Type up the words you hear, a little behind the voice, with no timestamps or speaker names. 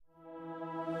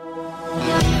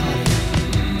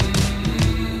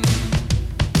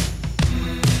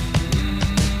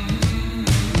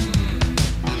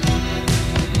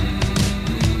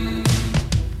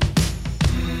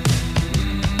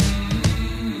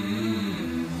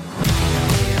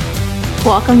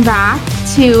Welcome back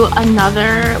to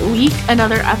another week,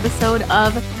 another episode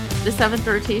of the Seventh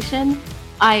Rotation.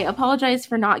 I apologize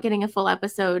for not getting a full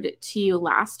episode to you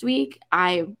last week.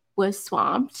 I was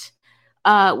swamped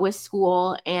with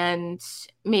school and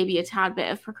maybe a tad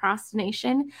bit of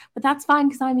procrastination, but that's fine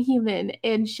because I'm a human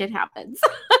and shit happens.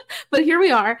 But here we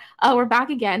are. We're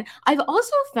back again. I've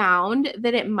also found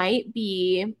that it might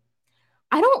be,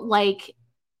 I don't like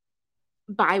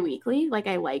bi-weekly, like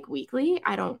I like weekly.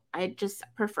 I just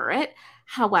prefer it.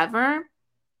 However,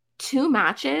 2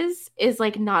 matches is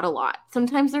like not a lot.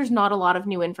 Sometimes there's not a lot of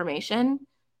new information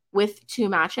with 2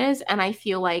 matches. And I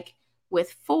feel like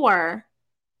with 4,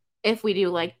 if we do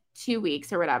like 2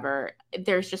 weeks or whatever,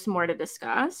 there's just more to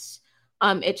discuss.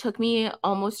 It took me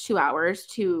almost 2 hours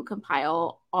to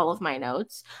compile all of my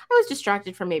notes. I was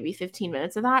distracted for maybe 15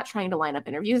 minutes of that, trying to line up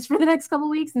interviews for the next couple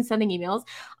weeks and sending emails.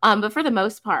 But for the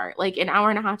most part, like an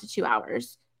hour and a half to 2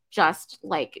 hours, just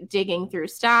like digging through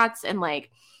stats and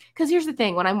like, because here's the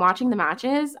thing, when I'm watching the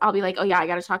matches, I'll be like, oh yeah, I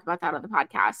got to talk about that on the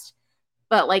podcast.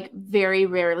 But like very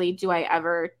rarely do I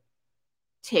ever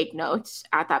take notes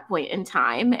at that point in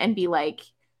time and be like,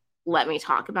 let me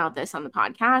talk about this on the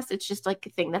podcast. It's just like a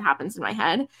thing that happens in my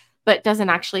head, but doesn't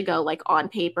actually go like on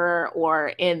paper or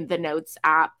in the notes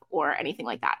app or anything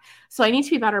like that. So I need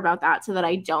to be better about that so that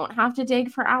I don't have to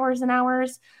dig for hours and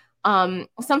hours.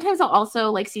 Sometimes I'll also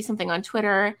like see something on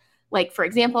Twitter, like for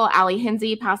example, Ali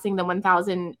Hinsey passing the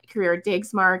 1,000 career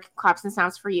digs mark, claps and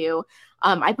snaps for you.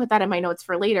 I put that in my notes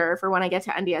for later for when I get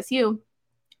to NDSU,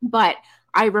 but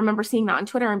I remember seeing that on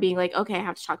Twitter and being like, okay, I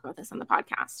have to talk about this on the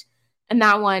podcast. And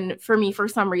that one, for me, for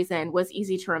some reason, was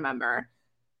easy to remember.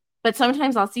 But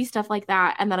sometimes I'll see stuff like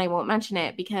that, and then I won't mention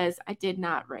it because I did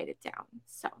not write it down.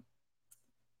 So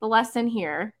the lesson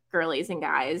here, girlies and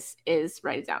guys, is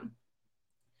write it down.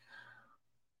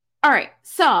 All right,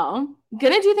 so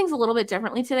going to do things a little bit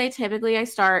differently today. Typically, I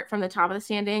start from the top of the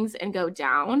standings and go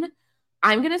down.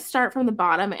 I'm going to start from the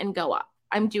bottom and go up.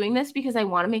 I'm doing this because I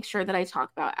want to make sure that I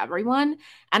talk about everyone.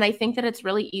 And I think that it's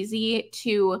really easy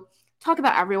to talk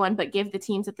about everyone, but give the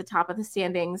teams at the top of the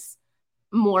standings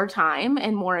more time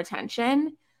and more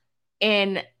attention.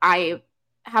 And I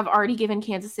have already given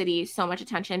Kansas City so much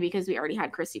attention because we already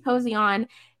had Christy Posey on.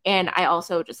 And I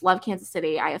also just love Kansas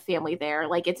City. I have family there.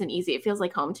 Like it feels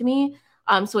like home to me.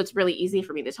 So it's really easy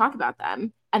for me to talk about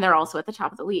them. And they're also at the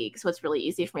top of the league. So it's really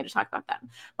easy for me to talk about them.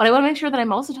 But I want to make sure that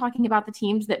I'm also talking about the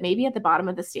teams that maybe at the bottom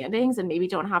of the standings and maybe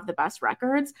don't have the best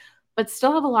records, but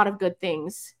still have a lot of good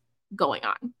things going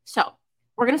on. So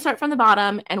we're going to start from the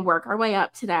bottom and work our way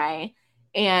up today.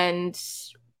 And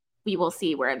we will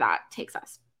see where that takes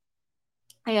us.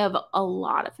 I have a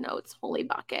lot of notes. Holy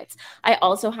buckets. I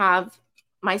also have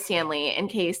my Stanley in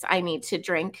case I need to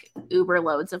drink uber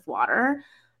loads of water.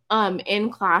 In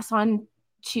class on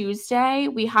Tuesday,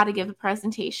 we had to give a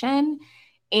presentation,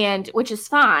 and which is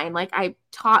fine. Like I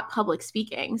taught public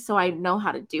speaking, so I know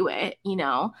how to do it, you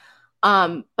know.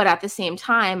 But at the same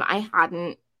time, I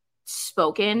hadn't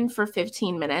spoken for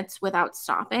 15 minutes without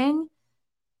stopping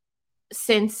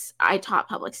since I taught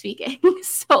public speaking.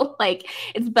 So like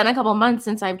it's been a couple months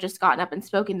since I've just gotten up and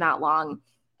spoken that long,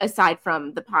 aside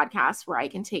from the podcast where I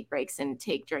can take breaks and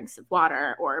take drinks of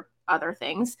water or other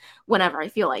things whenever I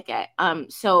feel like it.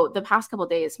 So the past couple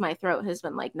days, my throat has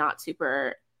been like not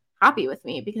super happy with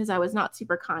me because I was not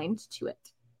super kind to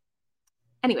it.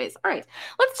 Anyways, all right,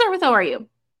 let's start with ORU.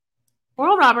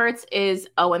 Oral Roberts is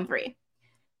 0-3.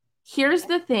 Here's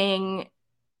the thing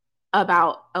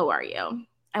about ORU.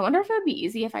 I wonder if it would be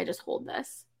easy if I just hold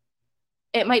this.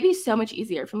 It might be so much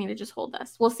easier for me to just hold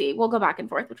this. We'll see. We'll go back and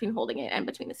forth between holding it and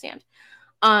between the stand.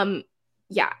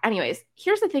 Yeah, anyways,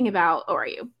 here's the thing about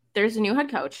ORU. There's a new head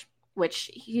coach, which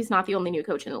he's not the only new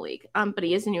coach in the league, but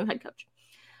he is a new head coach.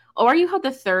 ORU had the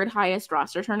 3rd highest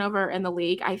roster turnover in the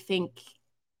league. I think,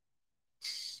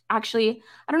 actually,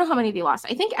 I don't know how many they lost.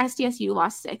 I think SDSU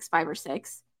lost 5 or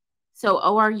 6. So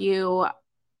ORU,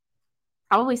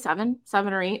 probably 7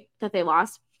 or 8 that they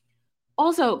lost.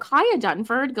 Also, Kaya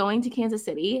Dunford going to Kansas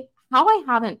City. How I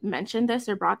haven't mentioned this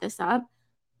or brought this up,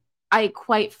 I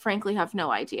quite frankly have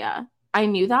no idea. I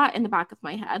knew that in the back of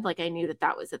my head. Like I knew that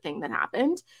that was a thing that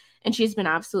happened. And she's been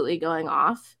absolutely going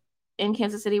off in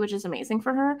Kansas City, which is amazing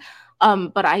for her.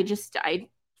 But I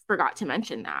forgot to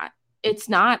mention that. It's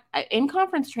not,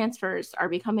 in-conference transfers are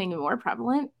becoming more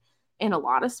prevalent in a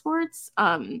lot of sports.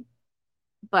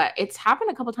 But it's happened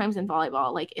a couple times in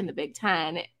volleyball, like in the Big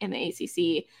Ten, in the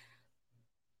ACC.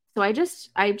 So I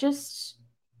just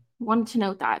wanted to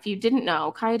note that. If you didn't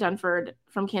know, Kaya Dunford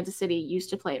from Kansas City used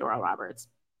to play at Oral Roberts.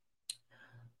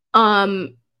 All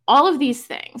of these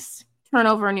things,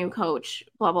 turnover, new coach,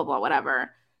 blah, blah, blah,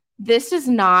 whatever, This does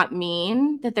not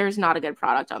mean that there's not a good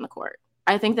product on the court.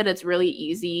 I think that it's really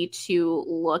easy to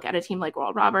look at a team like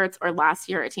Oral Roberts or last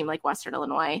year a team like Western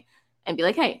Illinois and be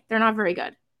like, hey, they're not very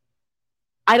good.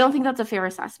 I don't think that's a fair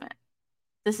assessment.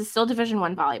 This is still Division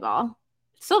I volleyball.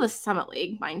 Still the Summit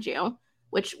League, mind you,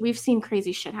 which we've seen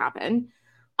crazy shit happen.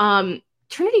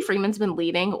 Trinity Freeman's been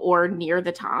leading or near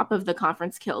the top of the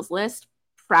conference kills list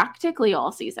practically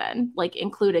all season, like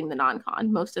including the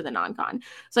non-con, most of the non-con.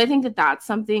 So I think that that's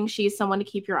something, she's someone to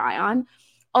keep your eye on.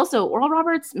 Also, Oral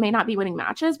Roberts may not be winning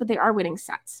matches, but they are winning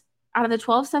sets. Out of the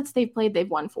 12 sets they've played, they've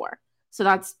won 4. So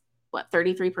that's what,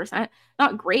 33%?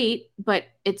 Not great, but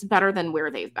it's better than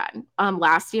where they've been.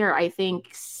 Last year, I think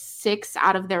 6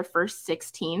 out of their first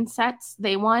 16 sets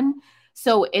they won.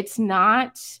 So it's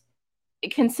not,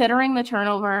 considering the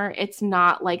turnover, it's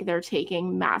not like they're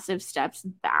taking massive steps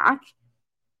back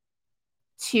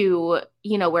to,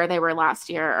 you know, where they were last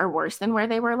year or worse than where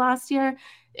they were last year.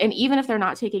 And even if they're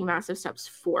not taking massive steps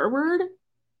forward,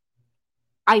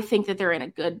 I think that they're in a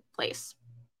good place.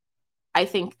 I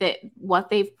think that what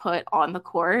they've put on the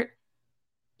court,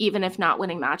 even if not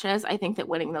winning matches, I think that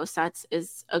winning those sets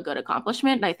is a good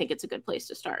accomplishment. And I think it's a good place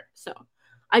to start. So,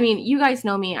 I mean, you guys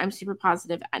know me. I'm super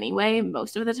positive anyway,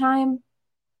 most of the time.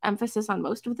 Emphasis on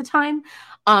most of the time.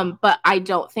 But I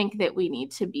don't think that we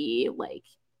need to be like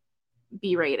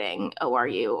berating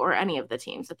ORU or any of the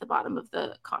teams at the bottom of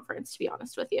the conference, to be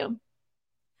honest with you.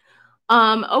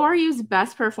 ORU's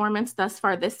best performance thus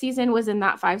far this season was in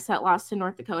that 5-set loss to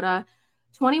North Dakota.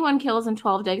 21 kills and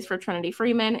 12 digs for Trinity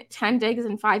Freeman, 10 digs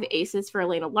and 5 aces for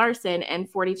Elena Larson, and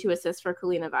 42 assists for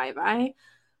Kalina Vaivai.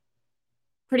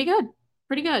 Pretty good.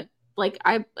 Pretty good. Like,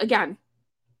 again,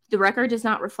 the record does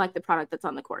not reflect the product that's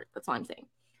on the court. That's all I'm saying.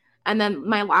 And then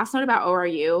my last note about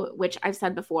ORU, which I've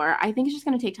said before, I think it's just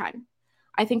going to take time.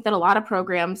 I think that a lot of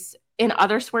programs in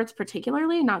other sports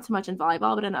particularly, not so much in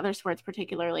volleyball, but in other sports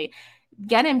particularly,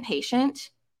 get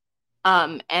impatient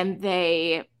and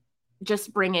they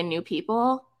just bring in new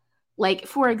people. Like,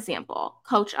 for example,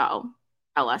 Coach O,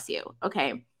 LSU,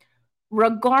 okay?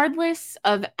 Regardless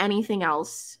of anything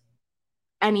else,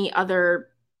 any other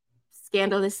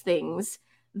scandalous things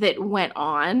that went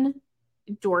on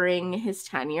during his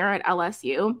tenure at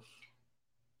LSU,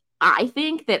 I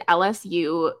think that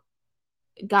LSU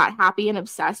got happy and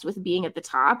obsessed with being at the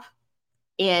top.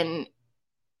 And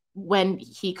when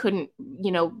he couldn't,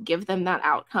 you know, give them that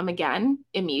outcome again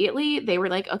immediately, they were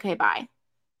like, okay, bye.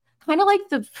 Kind of like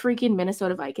the freaking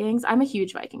Minnesota Vikings. I'm a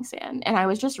huge Vikings fan, and I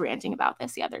was just ranting about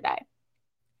this the other day.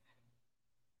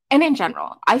 And in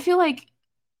general, I feel like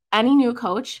any new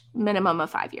coach, minimum of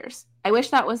 5 years. I wish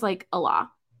that was like a law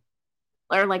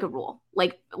or like a rule.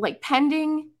 Like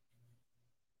pending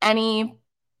any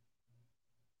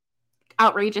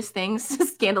outrageous things,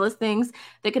 scandalous things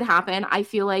that could happen, I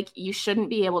feel like you shouldn't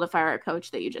be able to fire a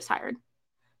coach that you just hired.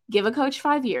 Give a coach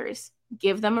 5 years.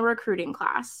 Give them a recruiting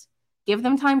class. Give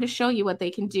them time to show you what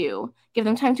they can do. Give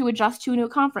them time to adjust to a new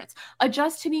conference.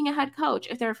 Adjust to being a head coach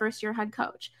if they're a first-year head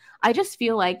coach. I just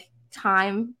feel like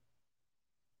time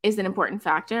is an important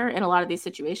factor in a lot of these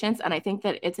situations, and I think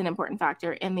that it's an important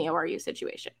factor in the ORU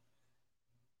situation.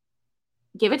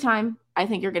 Give it time. I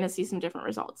think you're going to see some different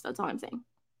results. That's all I'm saying.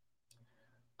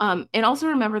 And also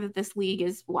remember that this league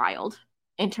is wild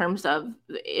in terms of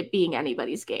it being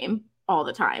anybody's game all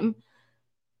the time.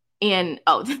 And,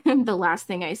 the last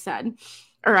thing I said,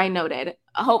 or I noted,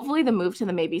 hopefully the move to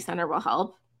the Maybe Center will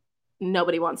help.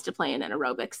 Nobody wants to play in an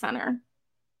aerobics center.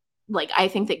 Like, I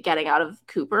think that getting out of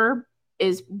Cooper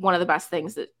is one of the best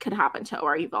things that could happen to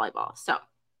ORU volleyball. So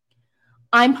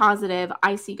I'm positive.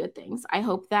 I see good things. I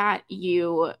hope that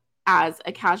you, as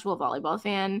a casual volleyball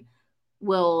fan,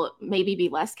 will maybe be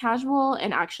less casual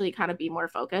and actually kind of be more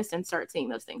focused and start seeing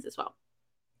those things as well.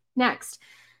 Next,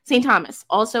 St. Thomas,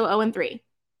 also 0-3.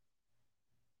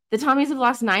 The Tommies have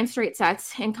lost 9 straight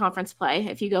sets in conference play.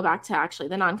 If you go back to actually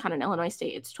the non-con in Illinois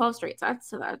State, it's 12 straight sets,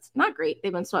 so that's not great.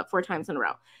 They've been swept 4 times in a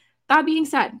row. That being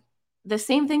said, the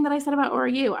same thing that I said about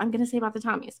ORU, I'm going to say about the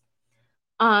Tommies.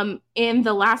 In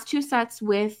the last 2 sets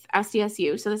with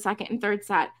SDSU, so the second and third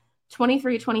set,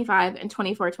 23-25 and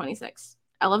 24-26.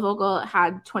 Ella Vogel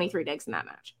had 23 digs in that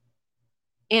match.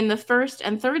 In the first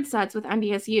and third sets with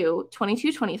NDSU,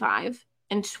 22-25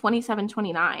 and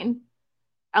 27-29.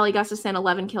 Ellie Gustafson,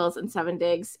 11 kills and 7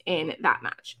 digs in that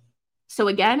match. So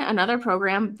again, another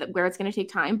program where it's going to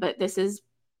take time, but this is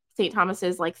St.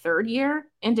 Thomas's like 3rd year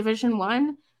in Division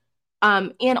I.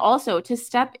 And also to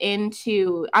step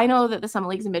into, I know that the Summit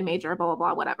League's a mid-major, blah, blah,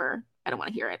 blah, whatever. I don't want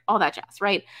to hear it. All that jazz,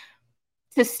 right?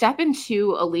 To step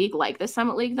into a league like the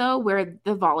Summit League, though, where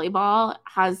the volleyball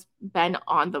has been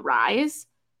on the rise,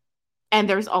 and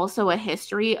there's also a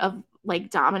history of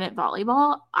like dominant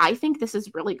volleyball, I think this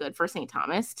is really good for St.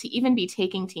 Thomas to even be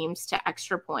taking teams to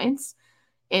extra points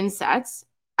in sets.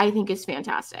 I think is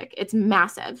fantastic. It's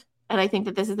massive. And I think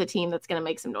that this is the team that's going to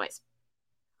make some noise.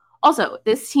 Also,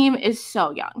 this team is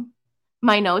so young.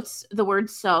 My notes, the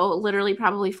word so, literally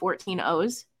probably 14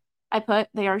 O's I put.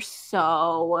 They are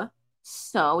so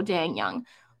dang young.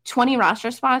 20 roster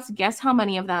spots. Guess how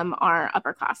many of them are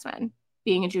upperclassmen,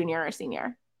 being a junior or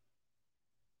senior?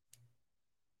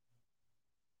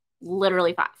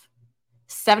 Literally 5.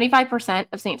 75%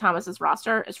 of St. Thomas's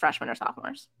roster is freshmen or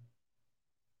sophomores.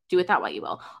 Do with that what you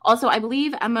will. Also, I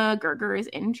believe Emma Gerger is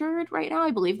injured right now.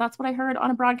 I believe that's what I heard on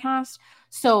a broadcast.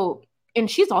 So, and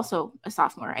she's also a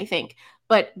sophomore, I think,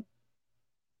 but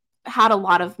had a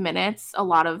lot of minutes,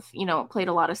 played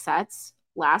a lot of sets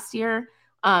last year.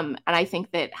 And I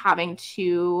think that having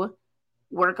to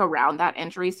work around that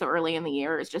injury so early in the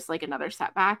year is just like another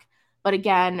setback. But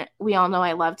again, we all know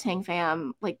I love Tang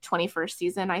Pham, like 21st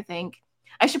season, I think.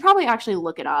 I should probably actually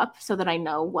look it up so that I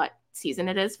know what season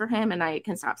it is for him and I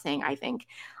can stop saying I think.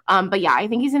 But yeah, I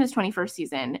think he's in his 21st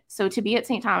season. So to be at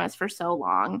St. Thomas for so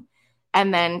long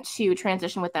and then to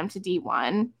transition with them to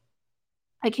D1,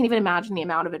 I can't even imagine the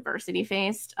amount of adversity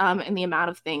faced and the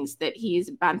amount of things that he's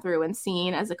been through and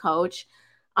seen as a coach.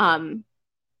 And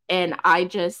I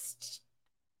just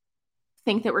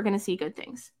think that we're going to see good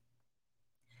things.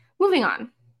 Moving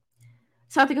on.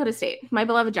 South Dakota State, my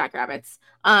beloved Jackrabbits.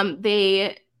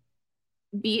 They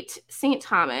beat St.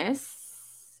 Thomas.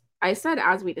 I said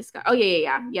as we discussed. Oh,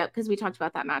 yeah. Because we talked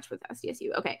about that match with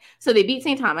SDSU. Okay, so they beat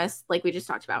St. Thomas, like we just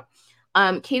talked about.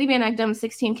 Katie Van Egdom,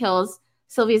 16 kills.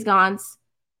 Sylvie Gauntz,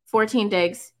 14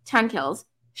 digs, 10 kills.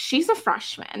 She's a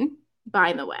freshman,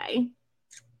 by the way.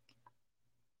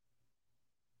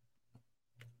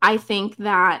 I think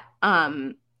that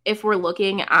if we're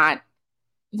looking at,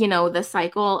 the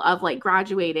cycle of like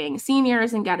graduating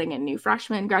seniors and getting a new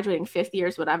freshman, graduating fifth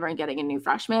years, whatever, and getting a new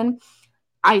freshman,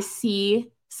 I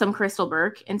see some Crystal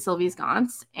Burke and Sylvie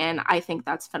Gauntz, and I think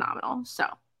that's phenomenal. So,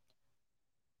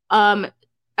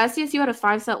 SDSU had a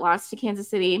 5-set loss to Kansas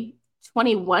City,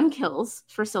 21 kills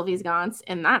for Sylvie Gauntz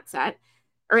in that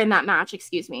match,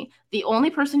 excuse me. The only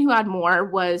person who had more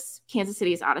was Kansas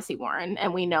City's Odyssey Warren,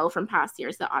 and we know from past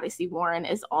years that Odyssey Warren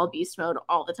is all beast mode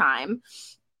all the time.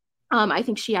 I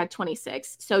think she had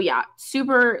 26. So yeah,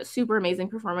 super amazing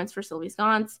performance for Sylvie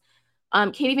Gauntz.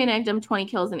 Katie Van Egdom, 20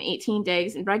 kills and 18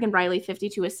 digs, and Bregan Briley,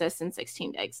 52 assists and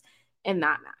 16 digs in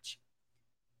that match.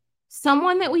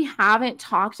 Someone that we haven't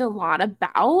talked a lot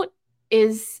about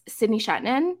is Sydney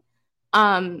Shetland.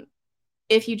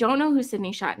 If you don't know who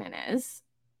Sydney Shetland is,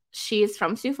 she is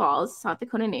from Sioux Falls, South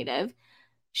Dakota native.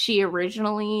 She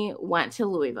originally went to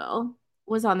Louisville,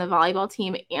 was on the volleyball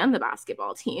team and the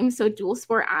basketball team. So dual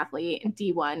sport athlete,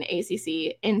 D1,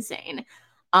 ACC, insane.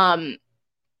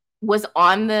 Was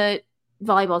on the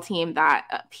volleyball team that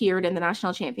appeared in the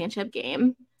national championship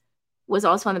game, was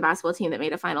also on the basketball team that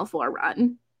made a Final Four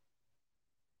run.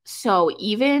 So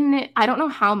even, I don't know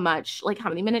how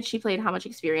many minutes she played, how much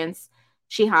experience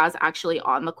she has actually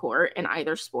on the court in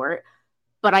either sport.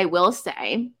 But I will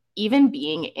say, even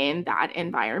being in that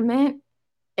environment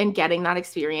and getting that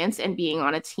experience and being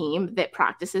on a team that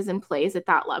practices and plays at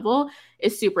that level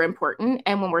is super important.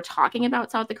 And when we're talking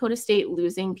about South Dakota State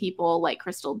losing people like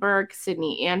Crystal Burke,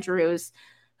 Sydney Andrews,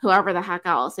 whoever the heck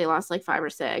else, they lost like 5 or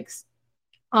 6.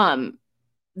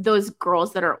 Those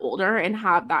girls that are older and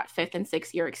have that 5th and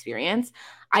 6th year experience,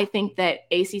 I think that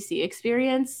ACC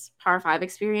experience, Power 5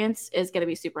 experience is going to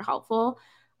be super helpful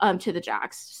to the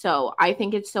Jacks. So I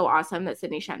think it's so awesome that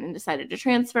Sydney Shetland decided to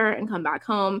transfer and come back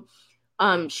home.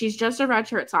 She's just a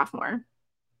redshirt sophomore.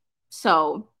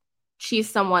 So she's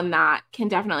someone that can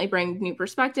definitely bring new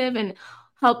perspective and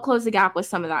help close the gap with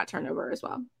some of that turnover as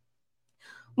well.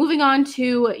 Moving on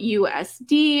to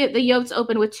USD, the Yotes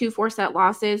opened with 2 4-set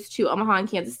losses to Omaha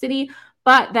and Kansas City,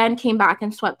 but then came back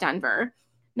and swept Denver.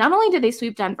 Not only did they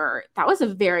sweep Denver, that was a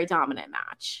very dominant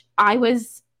match. I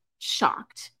was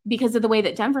shocked because of the way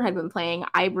that Denver had been playing.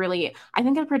 I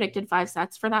think I predicted 5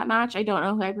 sets for that match. I don't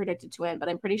know who I predicted to win, but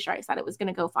I'm pretty sure I said it was going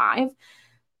to go 5.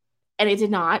 And it did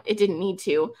not. It didn't need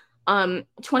to.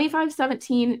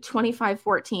 25-17,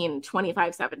 25-14,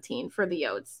 25-17 for the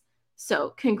Yotes.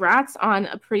 So congrats on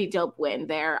a pretty dope win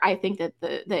there. I think that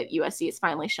that USC is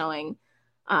finally showing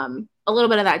a little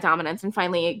bit of that dominance and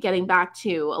finally getting back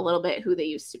to a little bit who they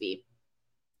used to be.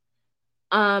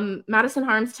 Madison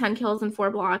Harms, 10 kills and 4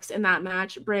 blocks in that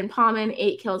match. Bryn Palman,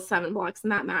 8 kills, 7 blocks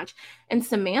in that match. And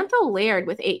Samantha Laird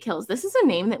with 8 kills. This is a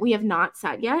name that we have not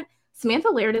said yet. Samantha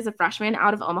Laird is a freshman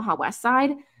out of Omaha West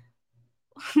Side.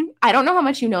 I don't know how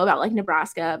much you know about like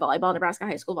Nebraska volleyball, Nebraska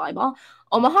high school volleyball.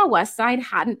 Omaha West Side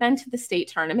hadn't been to the state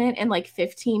tournament in like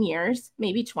 15 years,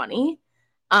 maybe 20.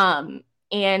 Um,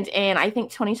 and in I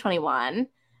think 2021,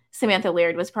 Samantha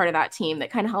Laird was part of that team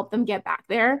that kind of helped them get back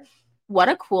there. What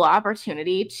a cool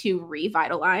opportunity to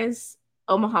revitalize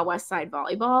Omaha West Side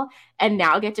volleyball and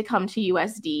now get to come to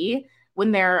USD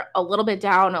when they're a little bit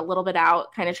down, a little bit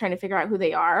out, kind of trying to figure out who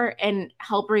they are and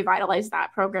help revitalize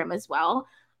that program as well.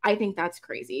 I think that's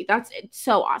crazy. That's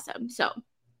so awesome. So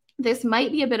this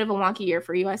might be a bit of a wonky year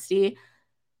for USD.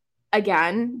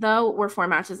 Again, though, we're 4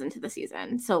 matches into the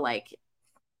season. So like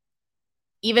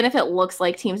even if it looks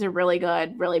like teams are really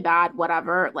good, really bad,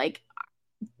 whatever, like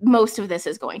most of this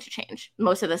is going to change.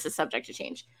 Most of this is subject to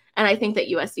change. And I think that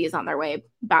USD is on their way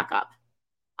back up.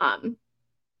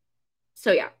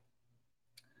 So yeah.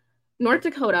 North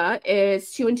Dakota is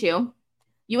 2-2.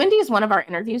 UND is one of our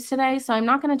interviews today, so I'm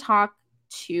not going to talk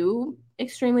too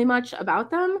extremely much about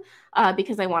them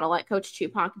because I want to let Coach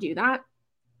Tupac do that.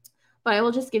 But I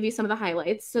will just give you some of the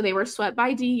highlights. So they were swept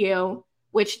by DU,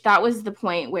 which that was the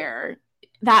point where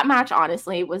that match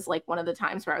honestly was like one of the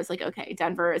times where I was like, okay,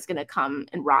 Denver is going to come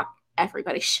and rock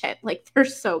everybody's shit. Like they're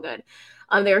so good.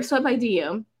 They were swept by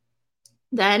DU.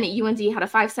 Then UND had a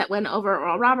 5-set win over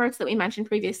Oral Roberts that we mentioned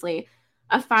previously,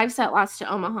 a 5-set loss to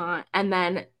Omaha, and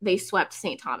then they swept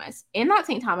St. Thomas. In that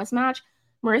St. Thomas match,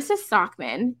 Marissa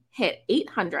Stockman hit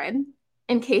 800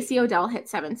 and Casey Odell hit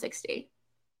 760.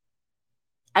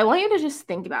 I want you to just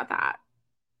think about that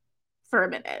for a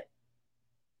minute.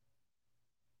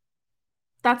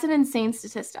 That's an insane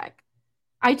statistic.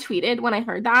 I tweeted when I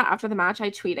heard that after the match,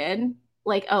 I tweeted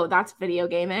like, oh, that's video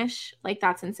game-ish. Like,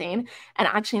 that's insane. And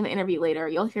actually in the interview later,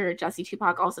 you'll hear Jesse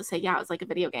Tupac also say, yeah, it was like a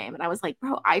video game. And I was like,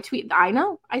 bro, I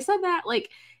know. I said that.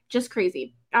 Like, just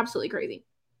crazy. Absolutely crazy.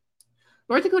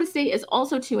 North Dakota State is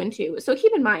also 2-2. So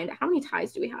keep in mind, how many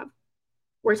ties do we have?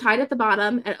 We're tied at the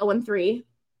bottom at 0-3.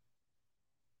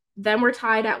 Then we're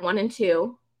tied at 1-2.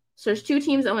 So there's 2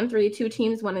 teams 0-3, 2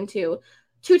 teams 1-2,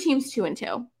 2 teams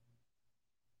 2-2.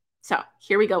 So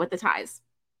here we go with the ties.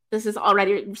 This is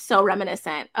already so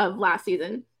reminiscent of last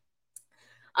season.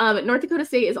 North Dakota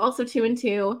State is also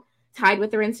 2-2, tied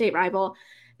with their in-state rival.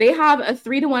 They have a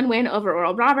 3-1 win over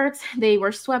Oral Roberts. They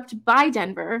were swept by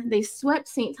Denver. They swept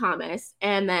St. Thomas,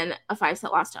 and then a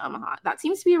 5-set loss to Omaha. That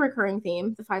seems to be a recurring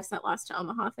theme, the 5-set loss to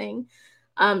Omaha thing.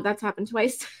 That's happened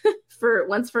twice,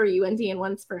 once for UND and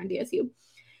once for NDSU.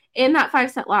 In that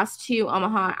 5-set loss to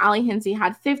Omaha, Allie Hinsey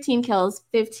had 15 kills,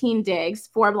 15 digs,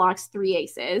 4 blocks, 3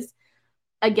 aces.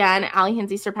 Again, Allie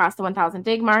Hinsey surpassed the 1,000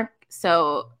 dig mark.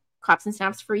 So claps and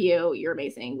snaps for you. You're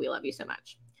amazing. We love you so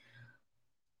much.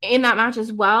 In that match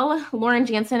as well, Lauren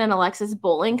Jansen and Alexis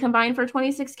Bowling combined for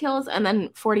 26 kills and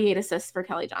then 48 assists for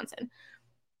Kelly Johnson.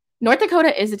 North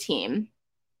Dakota is a team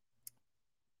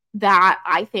that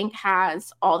I think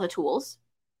has all the tools.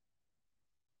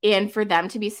 And for them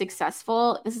to be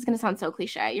successful, this is going to sound so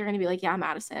cliche. You're going to be like, yeah,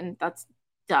 Madison, that's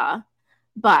duh.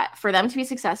 But for them to be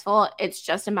successful, it's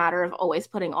just a matter of always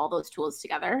putting all those tools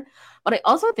together. But I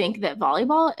also think that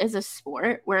volleyball is a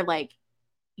sport where, like,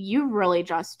 you really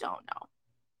just don't know.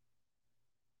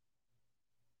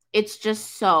 It's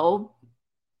just so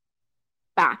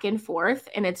back and forth,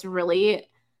 and it's really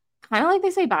kind of like they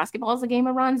say basketball is a game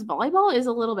of runs. Volleyball is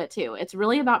a little bit too. It's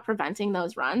really about preventing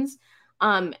those runs.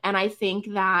 And I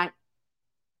think that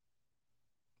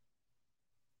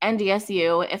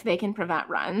NDSU, if they can prevent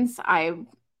runs,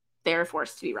 they're a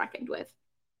force to be reckoned with.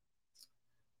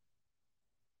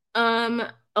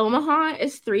 Omaha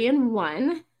is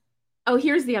 3-1. Oh,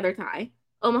 here's the other tie.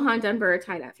 Omaha and Denver are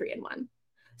tied at 3-1.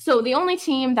 So the only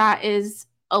team that is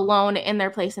alone in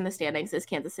their place in the standings is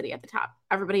Kansas City at the top.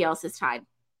 Everybody else is tied.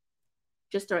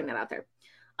 Just throwing that out there.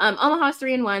 Omaha's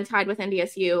 3-1, tied with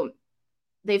NDSU.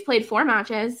 They've played 4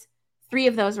 matches. 3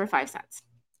 of those were 5 sets,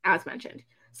 as mentioned.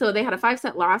 So they had a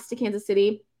 5-set loss to Kansas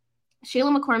City.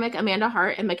 Shayla McCormick, Amanda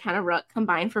Hart, and McKenna Rook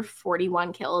combined for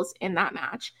 41 kills in that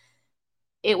match.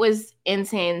 It was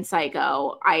insane,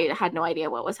 psycho. I had no idea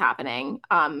what was happening.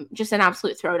 Just an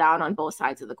absolute throwdown on both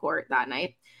sides of the court that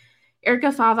night.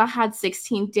 Erica Fava had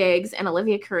 16 digs, and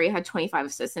Olivia Curry had 25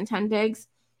 assists and 10 digs.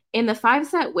 In the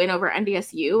 5-set win over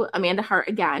NDSU, Amanda Hart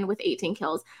again with 18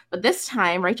 kills. But this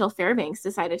time, Rachel Fairbanks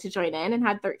decided to join in and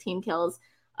had 13 kills.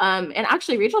 And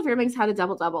actually, Rachel Fairbanks had a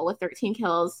double-double with 13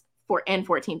 kills and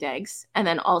 14 digs, and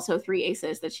then also 3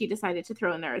 aces that she decided to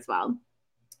throw in there as well.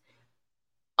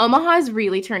 Omaha has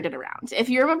really turned it around. If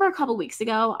you remember a couple weeks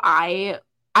ago, I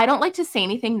don't like to say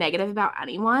anything negative about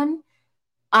anyone.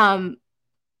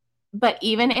 But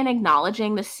even in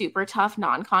acknowledging the super tough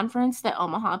non-conference that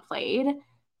Omaha played,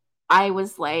 I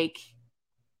was like,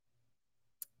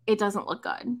 it doesn't look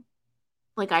good.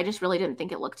 Like, I just really didn't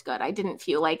think it looked good. I didn't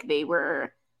feel like they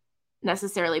were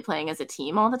necessarily playing as a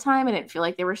team all the time. I didn't feel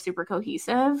like they were super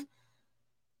cohesive.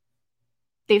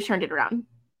 They've turned it around.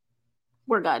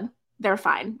 We're good. They're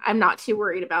fine. I'm not too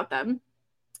worried about them.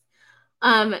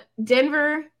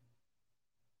 Denver.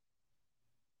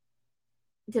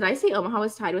 Did I say Omaha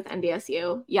was tied with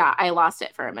NDSU? Yeah, I lost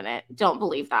it for a minute. Don't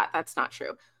believe that. That's not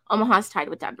true. Omaha's tied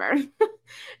with Denver.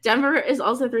 Denver is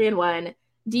also 3-1.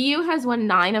 DU has won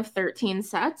 9 of 13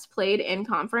 sets played in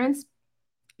conference.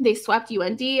 They swept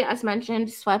UND, as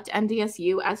mentioned, swept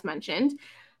NDSU, as mentioned,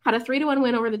 had a 3-1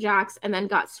 win over the Jacks, and then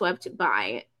got swept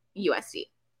by USD.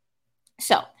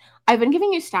 So I've been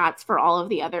giving you stats for all of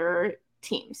the other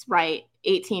teams, right?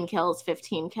 18 kills,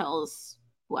 15 kills,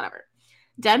 whatever.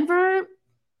 Denver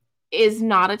is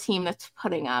not a team that's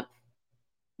putting up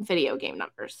video game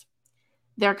numbers.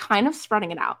 They're kind of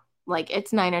spreading it out. Like,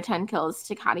 it's 9 or 10 kills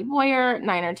to Cotty Boyer,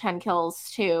 9 or 10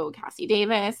 kills to Cassie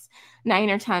Davis, 9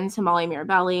 or 10 to Molly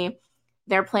Mirabelli.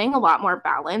 They're playing a lot more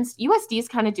balanced. USD is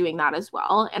kind of doing that as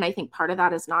well. And I think part of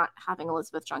that is not having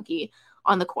Elizabeth Junkie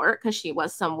on the court, because she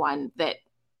was someone that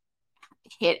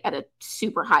hit at a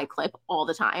super high clip all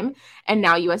the time. And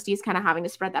now USD is kind of having to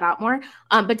spread that out more.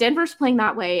 But Denver's playing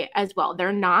that way as well.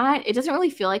 They're not, it doesn't really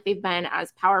feel like they've been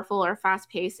as powerful or fast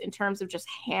paced in terms of just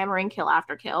hammering kill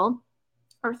after kill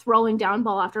or throwing down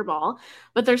ball after ball,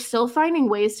 but they're still finding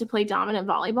ways to play dominant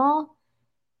volleyball.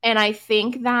 And I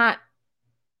think that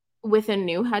with a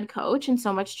new head coach and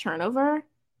so much turnover,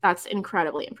 that's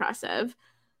incredibly impressive.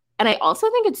 And I also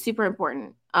think it's super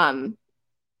important,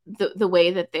 the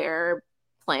way that they're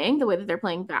playing, the way that they're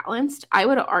playing balanced. I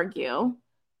would argue,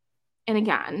 and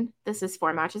again, this is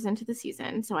 4 matches into the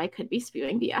season, so I could be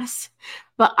spewing BS,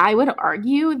 but I would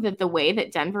argue that the way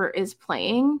that Denver is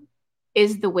playing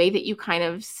is the way that you kind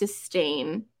of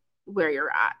sustain where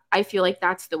you're at. I feel like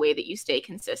that's the way that you stay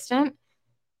consistent.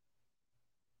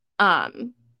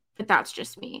 But that's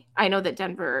just me. I know that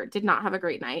Denver did not have a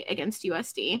great night against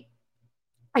USD.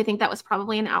 I think that was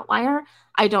probably an outlier.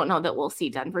 I don't know that we'll see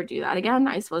Denver do that again.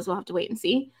 I suppose we'll have to wait and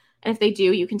see. And if they do,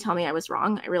 you can tell me I was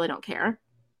wrong. I really don't care.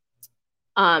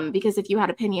 Because if you had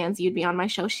opinions, you'd be on my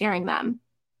show sharing them.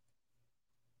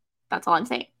 That's all I'm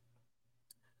saying.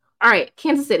 All right,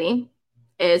 Kansas City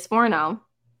is 4-0,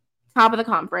 top of the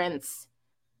conference.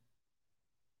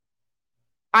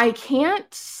 I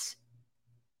can't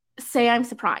say I'm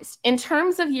surprised. In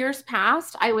terms of years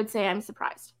past, I would say I'm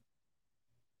surprised.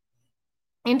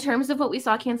 In terms of what we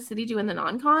saw Kansas City do in the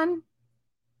non-con,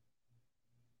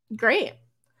 great.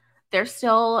 They're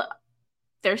still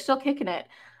kicking it.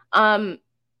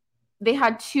 They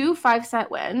had 2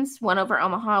 5-set wins, one over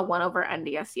Omaha, one over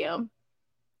NDSU.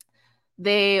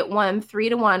 They won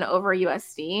 3-1 over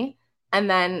USD and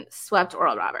then swept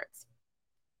Oral Roberts.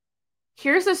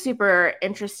 Here's a super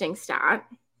interesting stat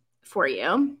for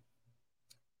you.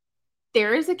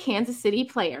 There is a Kansas City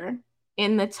player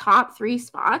in the top 3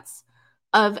 spots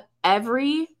of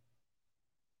every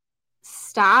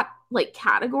stat, like,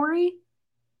 category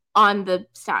on the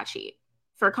stat sheet.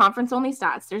 For conference only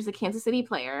stats, there's a Kansas City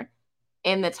player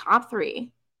in the top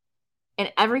 3 in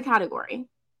every category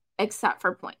except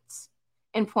for points.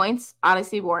 In points,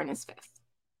 Odyssey Warren is 5th.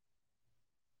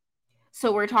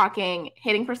 So we're talking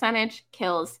hitting percentage,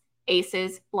 kills,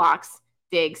 aces, blocks,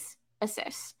 digs,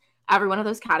 assists. Every one of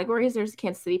those categories, there's a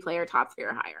Kansas City player top 3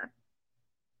 or higher.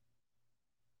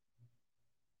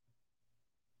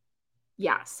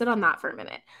 Yeah, sit on that for a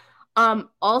minute.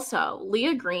 Also,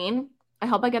 Leah Green, I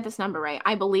hope I get this number right.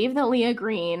 I believe that Leah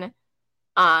Green,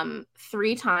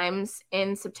 3 times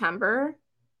in September,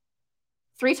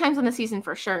 3 times in the season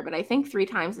for sure, but I think 3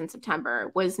 times in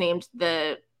September, was named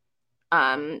the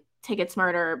Ticket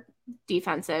Smarter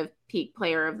Defensive Peak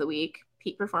Player of the Week,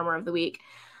 Peak Performer of the Week,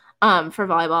 for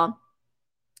volleyball.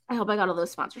 I hope I got all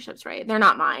those sponsorships right. They're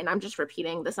not mine. I'm just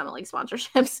repeating the Summit League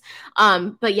sponsorships.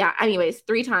 But yeah, anyways,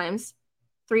 3 times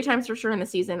for sure in the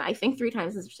season. I think 3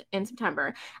 times in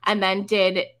September, and then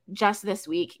did just this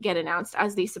week get announced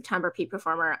as the September Peak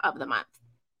Performer of the Month.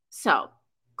 So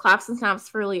claps and snaps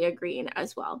for Leah Green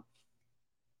as well.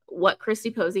 What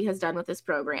Christy Posey has done with this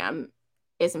program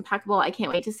is impeccable. I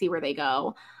can't wait to see where they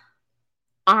go.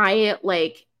 I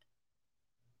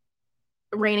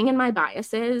reining in my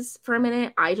biases for a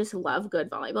minute. I just love good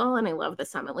volleyball and I love the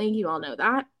Summit League. You all know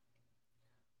that.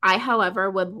 I, however,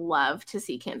 would love to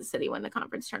see Kansas City win the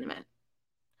conference tournament.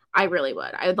 I really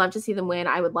would. I would love to see them win.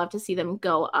 I would love to see them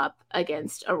go up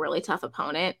against a really tough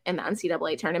opponent in the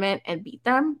NCAA tournament and beat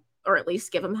them, or at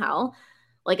least give them hell.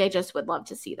 I just would love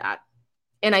to see that.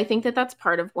 And I think that that's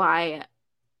part of why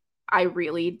I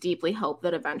really deeply hope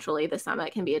that eventually the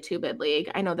Summit can be a two-bid league.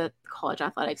 I know that college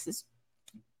athletics is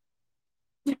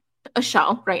a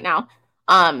show right now.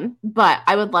 But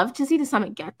I would love to see the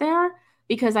Summit get there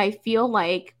because I feel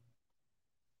like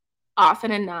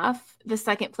often enough, the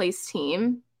second place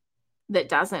team that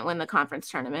doesn't win the conference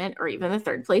tournament or even the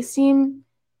third place team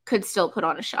could still put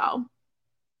on a show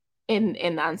in the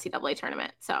NCAA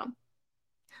tournament. So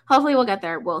hopefully we'll get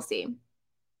there. We'll see.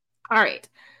 All right.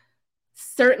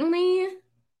 Certainly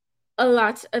a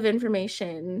lot of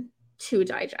information to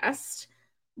digest.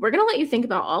 We're going to let you think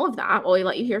about all of that while we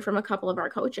let you hear from a couple of our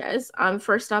coaches.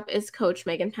 First up is Coach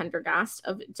Megan Pendergast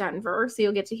of Denver. So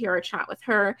you'll get to hear our chat with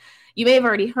her. You may have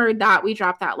already heard that. We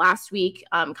dropped that last week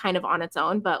kind of on its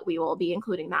own, but we will be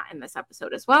including that in this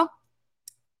episode as well,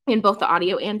 in both the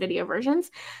audio and video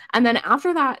versions. And then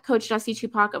after that, Coach Jesse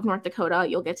Tupac of North Dakota,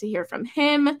 you'll get to hear from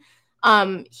him.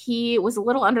 He was a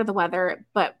little under the weather,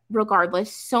 but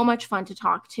regardless, so much fun to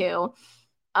talk to.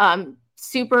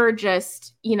 Super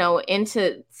just,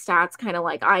 into stats kind of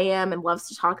like I am and loves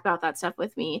to talk about that stuff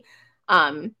with me.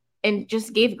 And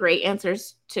just gave great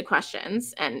answers to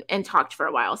questions and talked for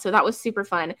a while. So that was super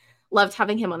fun. Loved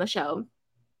having him on the show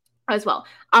as well.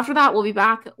 After that, we'll be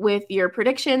back with your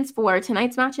predictions for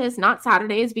tonight's matches, not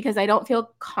Saturday's, because I don't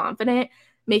feel confident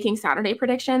making Saturday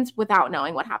predictions without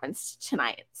knowing what happens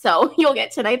tonight. So you'll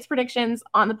get tonight's predictions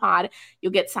on the pod.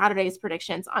 You'll get Saturday's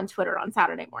predictions on Twitter on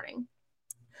Saturday morning.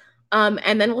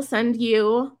 And then we'll send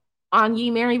you on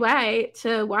ye merry way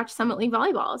to watch Summit League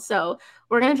volleyball. So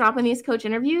we're going to drop in these coach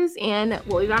interviews and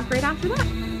we'll be back right after that.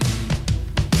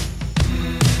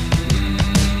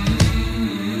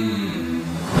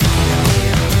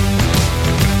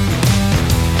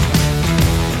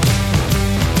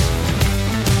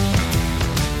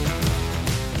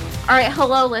 All right.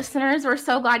 Hello, listeners. We're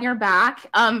so glad you're back.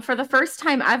 For the first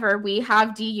time ever, we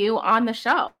have DU on the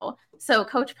show. So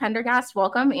Coach Pendergast,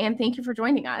 welcome, and thank you for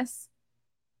joining us.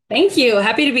 Thank you.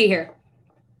 Happy to be here.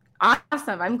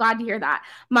 Awesome. I'm glad to hear that.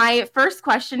 My first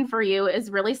question for you is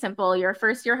really simple. You're a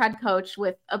first-year head coach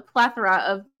with a plethora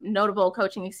of notable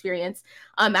coaching experience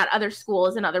at other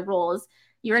schools and other roles.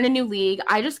 You're in a new league.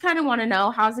 I just kind of want to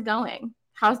know, how's it going?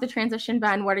 How's the transition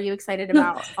been? What are you excited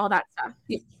about? All that stuff.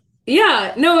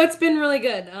 Yeah, no, it's been really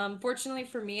good. Fortunately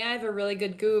for me, I have a really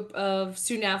good group of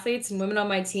student athletes and women on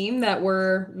my team that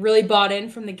were really bought in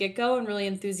from the get-go and really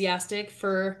enthusiastic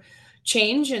for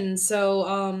change. And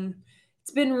so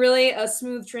it's been really a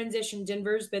smooth transition.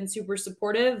 Denver's been super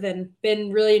supportive and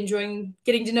been really enjoying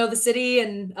getting to know the city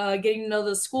and getting to know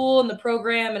the school and the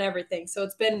program and everything. So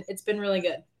it's been really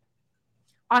good.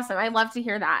 Awesome. I love to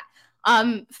hear that.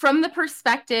 From the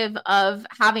perspective of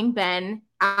having been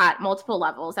at multiple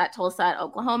levels at Tulsa, at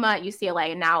Oklahoma, at UCLA,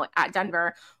 and now at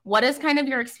Denver, what is kind of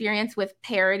your experience with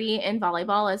parity in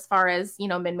volleyball as far as,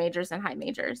 mid-majors and high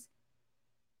majors?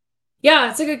 Yeah,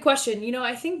 it's a good question.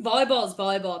 I think volleyball is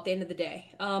volleyball at the end of the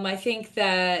day. I think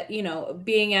that,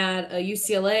 being at a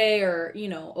UCLA or,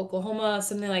 Oklahoma,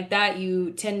 something like that,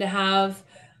 you tend to have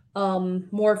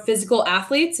more physical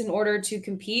athletes in order to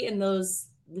compete in those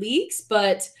leagues.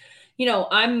 But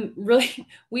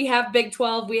we have Big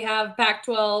 12, we have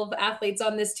Pac-12 athletes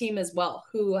on this team as well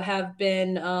who have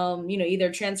been,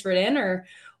 either transferred in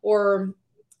or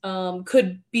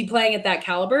could be playing at that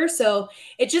caliber. So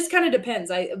it just kind of depends.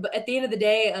 But at the end of the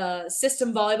day,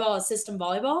 system volleyball is system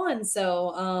volleyball. And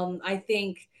so I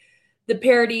think the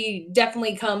parity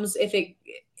definitely comes if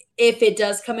it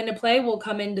does come into play, will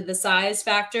come into the size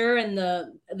factor and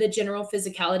the general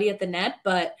physicality at the net.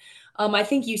 But I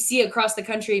think you see across the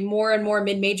country more and more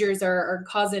mid-majors are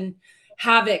causing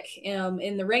havoc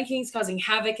in the rankings, causing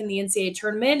havoc in the NCAA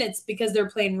tournament. It's because they're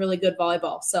playing really good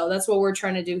volleyball. So that's what we're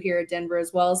trying to do here at Denver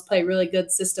as well, is play really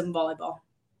good system volleyball.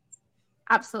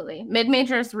 Absolutely.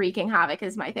 Mid-majors wreaking havoc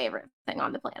is my favorite thing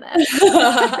on the planet.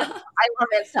 I love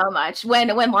it so much. When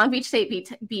Long Beach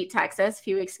State beat Texas a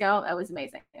few weeks ago, that was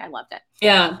amazing. I loved it.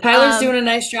 Yeah, Tyler's doing a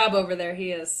nice job over there.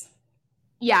 He is.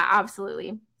 Yeah,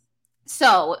 absolutely.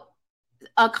 So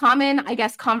a common, I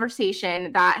guess,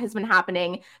 conversation that has been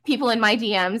happening, people in my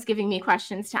DMs giving me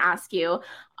questions to ask you,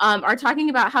 are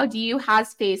talking about how DU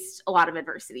has faced a lot of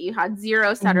adversity. You had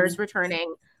 0 setters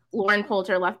returning. Lauren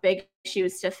Poulter left big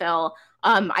shoes to fill.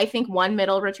 I think 1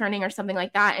 middle returning or something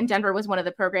like that. And Denver was one of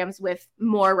the programs with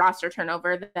more roster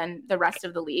turnover than the rest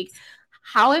of the league.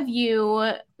 How have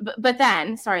you, but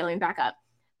then, sorry, let me back up.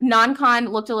 Non-con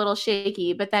looked a little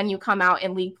shaky, but then you come out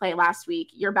in league play last week.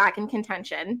 You're back in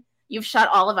contention. You've shut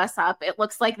all of us up. It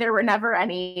looks like there were never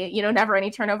any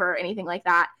turnover or anything like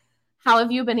that. How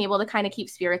have you been able to kind of keep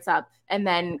spirits up and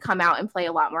then come out and play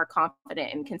a lot more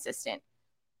confident and consistent?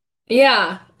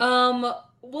 Yeah.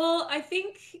 Well, I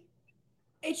think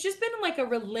it's just been like a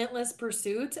relentless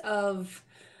pursuit of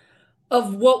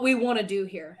what we want to do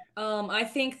here. I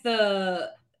think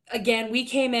again, we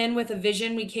came in with a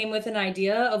vision, we came with an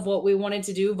idea of what we wanted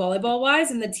to do volleyball wise,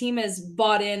 and the team has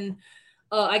bought in.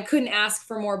 I couldn't ask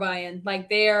for more buy-in. Like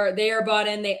they are bought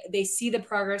in. They see the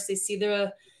progress. They see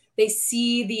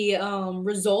the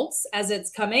results as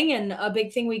it's coming. And a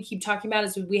big thing we keep talking about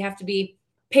is we have to be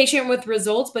patient with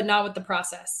results, but not with the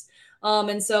process.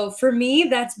 And so for me,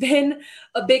 that's been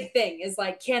a big thing is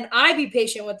like, can I be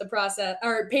patient with the process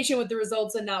or patient with the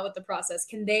results and not with the process?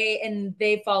 Can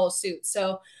they follow suit?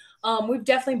 So we've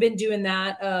definitely been doing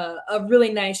that, a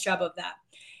really nice job of that.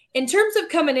 In terms of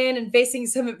coming in and facing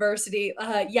some adversity,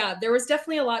 yeah, there was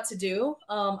definitely a lot to do.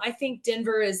 I think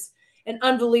Denver is an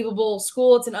unbelievable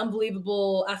school. It's an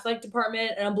unbelievable athletic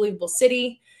department, an unbelievable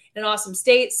city, an awesome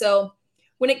state. So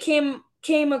when it came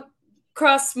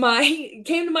across my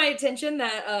came to my attention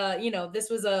that this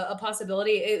was a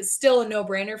possibility, it's still a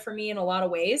no-brainer for me in a lot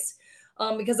of ways,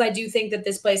 because I do think that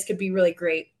this place could be really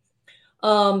great.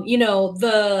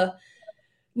 The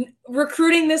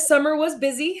recruiting this summer was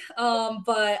busy,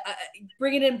 but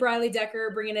bringing in Briley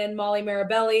Decker, bringing in Molly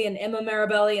Marabelli and Emma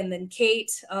Marabelli, and then Kate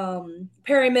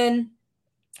Perryman,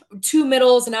 two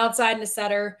middles, an outside and a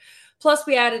setter. Plus,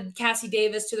 we added Cassie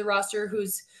Davis to the roster,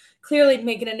 who's clearly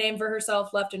making a name for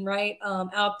herself left and right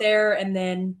out there. And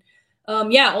then,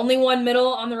 only one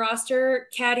middle on the roster,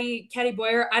 Caddy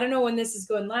Boyer. I don't know when this is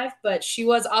going live, but she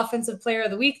was Offensive Player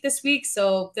of the Week this week,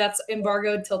 so that's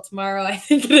embargoed till tomorrow. I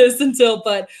think it is until,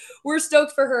 but we're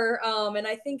stoked for her. And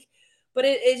I think, but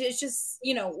it's just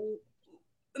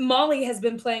Molly has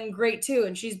been playing great too,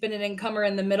 and she's been an incomer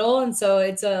in the middle. And so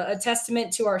it's a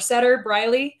testament to our setter,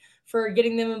 Briley, for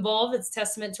getting them involved. It's a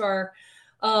testament to our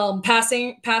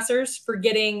passers for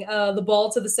getting the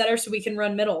ball to the setter so we can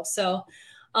run middle. So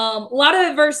a lot of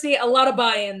adversity, a lot of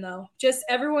buy-in though. Just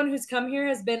everyone who's come here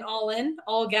has been all in,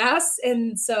 all gas.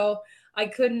 And so I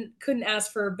couldn't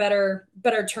ask for better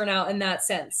turnout in that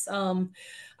sense.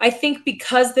 I think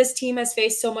because this program's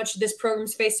faced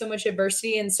so much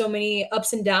adversity and so many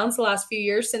ups and downs the last few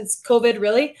years since COVID,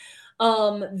 really,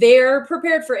 they're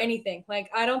prepared for anything. Like,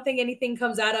 I don't think anything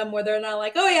comes at them where they're not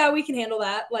like, oh yeah, we can handle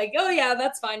that. Like, oh yeah,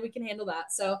 that's fine. We can handle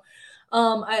that. So,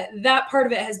 that part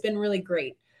of it has been really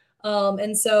great.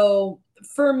 And so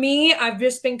for me, I've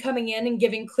just been coming in and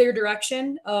giving clear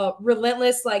direction,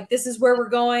 relentless, like, this is where we're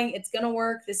going. It's going to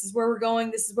work. This is where we're going.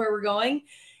 This is where we're going.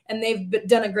 And they've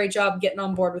done a great job getting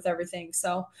on board with everything.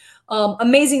 So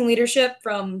amazing leadership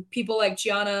from people like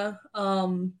Gianna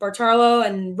Bartarlo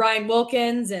and Ryan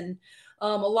Wilkins, and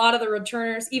a lot of the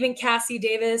returners, even Cassie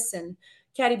Davis and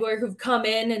Caddy Boyer, who've come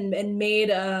in and made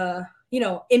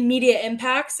immediate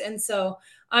impacts. And so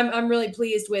I'm really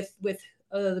pleased with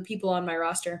the people on my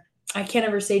roster. I can't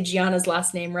ever say Gianna's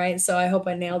last name right, so I hope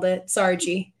I nailed it. Sorry,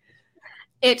 G.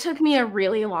 It took me a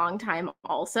really long time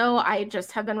also. I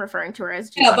just have been referring to her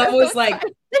as Gianna. Yeah, but it was like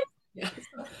yeah.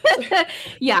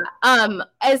 Yeah.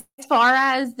 As far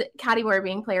as Caddy Boyer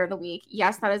being Player of the Week,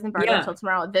 yes, that is embargoed until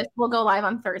tomorrow. This will go live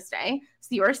on Thursday. So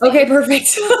you are safe. Okay,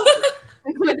 perfect.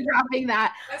 With dropping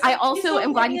that. I also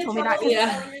am glad you told me that.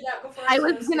 Yeah. I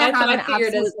was gonna have an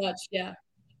figured as much, yeah.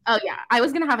 Oh yeah, I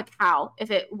was gonna have a cow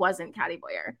if it wasn't Caddy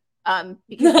Boyer,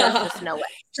 because there's just no way.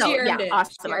 So yeah,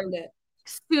 awesome. I'm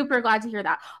super glad to hear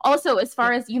that. Also, as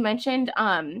far as you mentioned,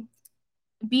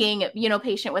 being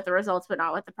patient with the results but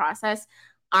not with the process,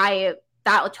 that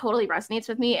totally resonates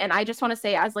with me. And I just want to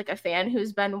say, as like a fan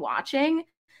who's been watching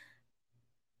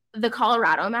the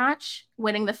Colorado match,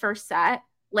 winning the first set,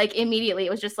 like immediately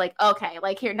it was just like, okay,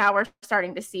 like here now we're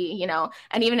starting to see,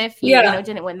 and even if you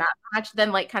didn't win that match,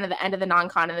 then like kind of the end of the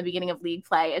non-con and the beginning of league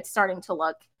play, it's starting to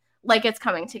look like it's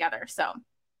coming together. So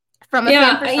from a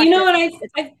fan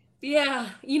perspective,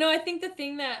 I think the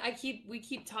thing that we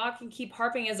keep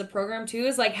harping as a program too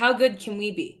is like, how good can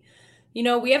we be?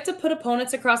 We have to put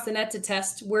opponents across the net to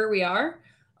test where we are.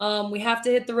 We have to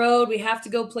hit the road. We have to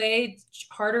go play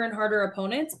harder and harder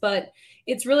opponents, but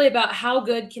it's really about how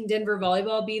good can Denver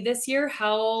volleyball be this year?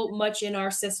 How much in our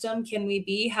system can we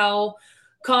be? How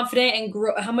confident and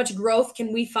how much growth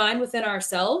can we find within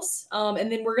ourselves?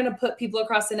 And then we're going to put people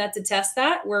across the net to test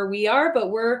that where we are,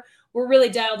 but we're really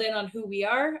dialed in on who we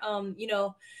are.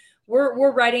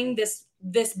 We're writing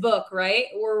this book, right?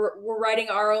 We're writing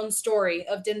our own story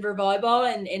of Denver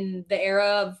volleyball and in the era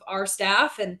of our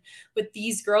staff and with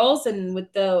these girls and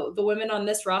with the women on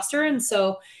this roster. And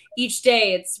so each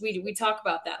day we talk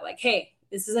about that, like, hey,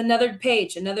 this is another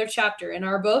page, another chapter in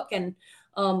our book. And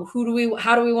how do we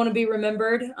want to be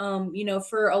remembered?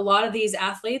 For a lot of these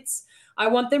athletes, I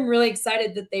want them really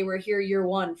excited that they were here year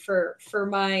one for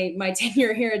my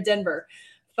tenure here at Denver.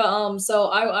 So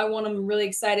I want them really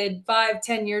excited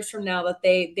 5-10 years from now that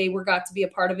they were got to be a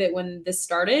part of it when this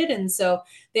started. And so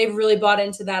they've really bought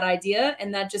into that idea,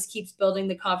 and that just keeps building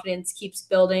the confidence, keeps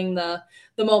building the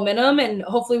momentum, and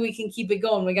hopefully we can keep it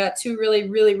going. We got two really,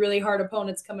 really, really hard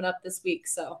opponents coming up this week.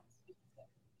 So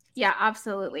Yeah,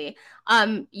 absolutely.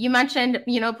 You mentioned,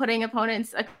 putting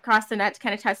opponents across the net to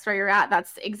kind of test where you're at.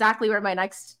 That's exactly where my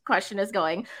next question is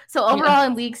going. So overall yeah.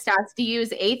 in league stats, do you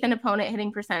use eighth in opponent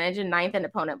hitting percentage and ninth in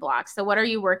opponent blocks? So what are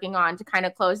you working on to kind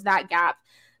of close that gap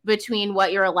between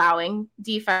what you're allowing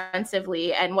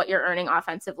defensively and what you're earning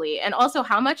offensively? And also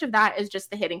how much of that is just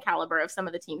the hitting caliber of some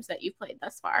of the teams that you've played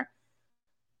thus far?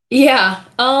 Yeah.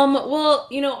 Well,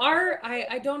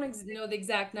 I don't know the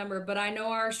exact number, but I know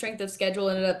our strength of schedule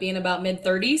ended up being about mid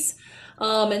 30s.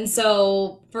 And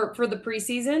so for the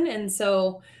preseason, and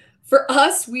so for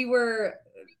us, we were,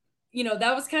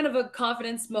 that was kind of a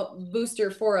confidence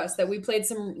booster for us that we played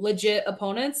some legit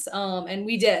opponents. And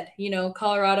we did.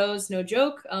 Colorado's no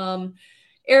joke.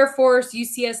 Air Force,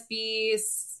 UCSB,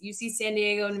 UC San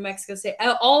Diego, New Mexico State,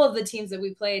 all of the teams that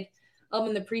we played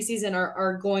in the preseason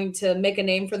are going to make a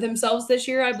name for themselves this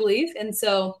year, I believe. And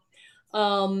so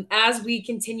as we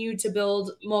continue to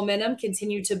build momentum,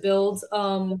 continue to build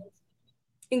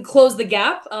and close the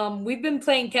gap, we've been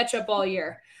playing catch up all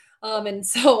year. And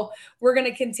so we're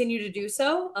going to continue to do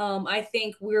so. I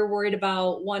think we're worried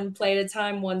about one play at a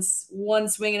time, one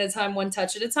swing at a time, one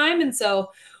touch at a time. And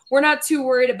so we're not too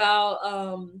worried about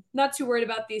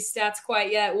these stats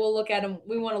quite yet. We'll look at them.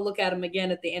 We want to look at them again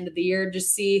at the end of the year,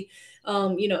 just see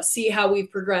how we've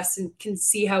progressed and can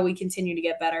see how we continue to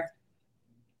get better.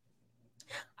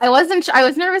 I was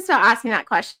nervous about asking that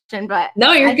question, but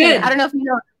No, you're good. I don't know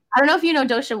if you know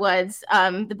Dosha Woods,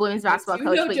 the women's basketball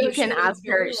coach, but you can ask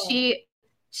her.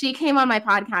 She came on my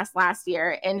podcast last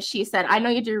year and she said, I know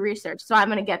you do research, so I'm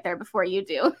going to get there before you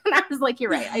do. And I was like,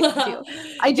 you're right.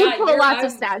 I do pull lots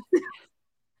of stats.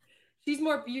 She's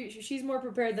more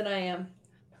prepared than I am.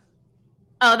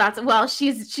 Oh,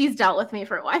 she's dealt with me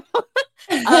for a while.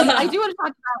 I do want to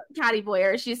talk about Caddy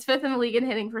Boyer. She's fifth in the league in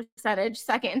hitting percentage,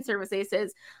 second in service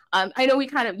aces. I know you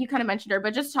kind of mentioned her,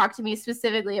 but just talk to me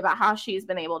specifically about how she's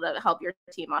been able to help your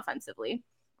team offensively.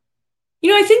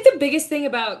 I think the biggest thing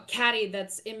about Caddy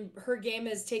that's in her game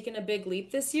has taken a big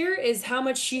leap this year is how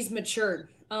much she's matured.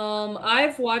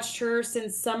 I've watched her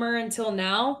since summer until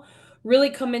now really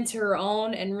come into her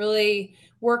own and really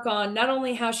work on not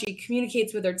only how she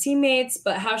communicates with her teammates,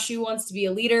 but how she wants to be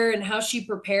a leader and how she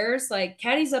prepares. Like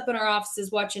Caddy's up in our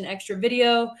offices watching extra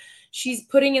video. She's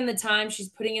putting in the time, she's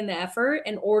putting in the effort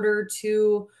in order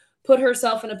to put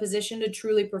herself in a position to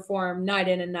truly perform night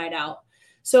in and night out.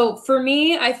 So for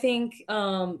me, I think,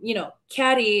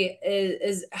 Caddy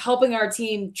is helping our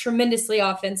team tremendously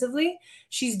offensively.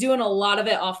 She's doing a lot of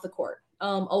it off the court. A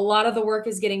lot of the work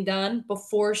is getting done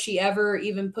before she ever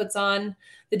even puts on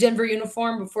the Denver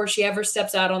uniform, before she ever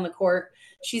steps out on the court.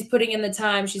 She's putting in the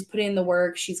time. She's putting in the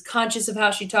work. She's conscious of how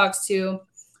she talks to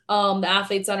the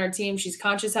athletes on our team. She's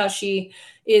conscious how she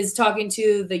is talking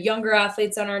to the younger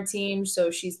athletes on our team.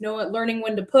 So she's learning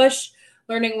when to push,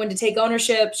 learning when to take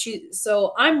ownership.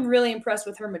 So I'm really impressed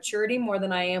with her maturity more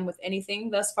than I am with anything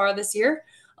thus far this year.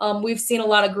 We've seen a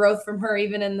lot of growth from her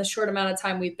even in the short amount of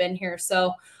time we've been here.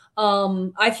 So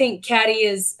I think Caddy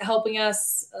is helping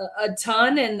us a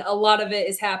ton, and a lot of it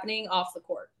is happening off the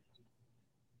court.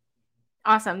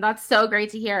 Awesome. That's so great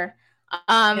to hear.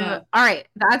 All right.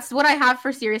 That's what I have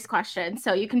for serious questions.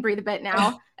 So you can breathe a bit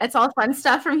now. It's all fun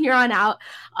stuff from here on out.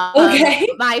 Okay.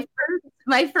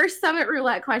 My first Summit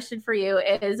Roulette question for you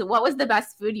is, what was the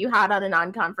best food you had on a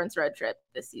non-conference road trip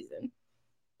this season?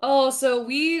 Oh, so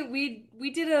we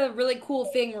did a really cool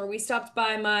thing where we stopped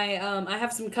by my I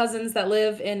have some cousins that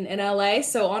live in LA.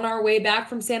 So on our way back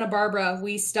from Santa Barbara,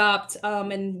 we stopped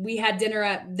and we had dinner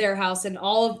at their house, and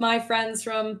all of my friends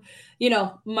from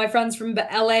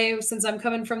LA, since I'm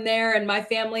coming from there, and my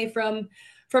family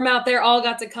from out there all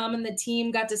got to come, and the team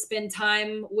got to spend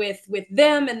time with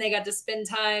them, and they got to spend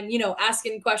time,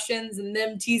 asking questions and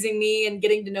them teasing me and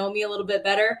getting to know me a little bit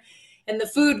better. And the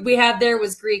food we had there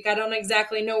was Greek. I don't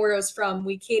exactly know where it was from.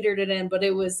 We catered it in, but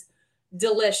it was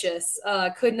delicious.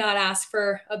 Could not ask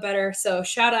for a better. So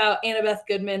shout out Annabeth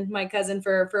Goodman, my cousin,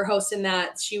 for hosting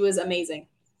that. She was amazing.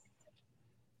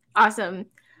 Awesome.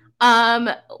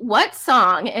 What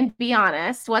song, and be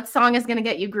honest, what song is going to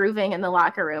get you grooving in the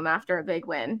locker room after a big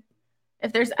win?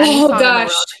 If there's any song in the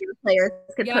world your players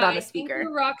could put on the speaker.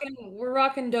 We're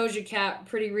rocking Doja Cat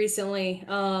pretty recently.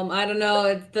 I don't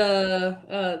know,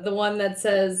 the one that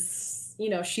says,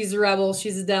 she's a rebel,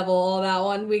 she's a devil, all that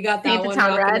one. We got that one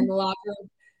rocking in the locker room.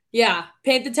 Yeah.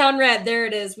 Paint the town red. There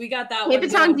it is. We got that Paint one the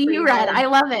town down DU pretty red. hard. I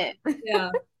love it. Yeah.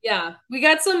 Yeah. We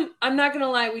got some, I'm not gonna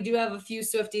lie, we do have a few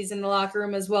Swifties in the locker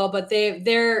room as well, but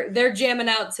they're jamming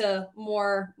out to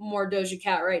more Doja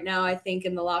Cat right now, I think,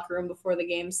 in the locker room before the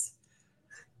games.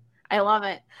 I love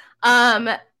it.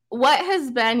 What has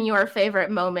been your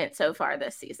favorite moment so far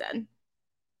this season?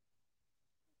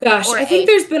 Gosh, Or I think a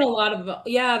there's been a lot of them.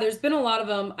 Yeah, there's been a lot of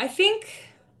them.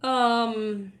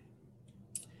 Um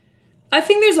I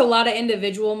think there's a lot of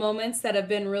individual moments that have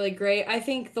been really great. I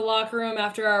think the locker room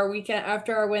after our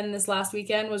win this last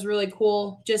weekend was really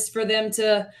cool just for them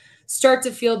to start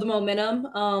to feel the momentum.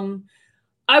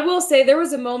 I will say there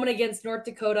was a moment against North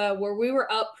Dakota where we were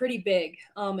up pretty big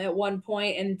at one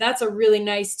point, and that's a really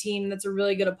nice team. That's a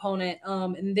really good opponent.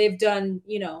 And the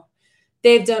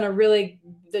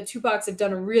Tupacs have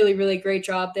done a really, really great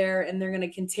job there, and they're going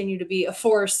to continue to be a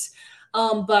force.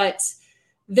 But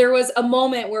there was a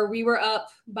moment where we were up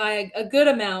by a good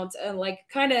amount, like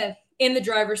kind of in the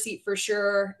driver's seat for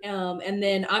sure. And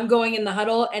then I'm going in the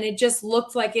huddle, and it just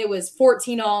looked like it was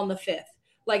 14 all in the fifth.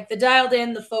 Like the dialed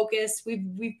in, the focus.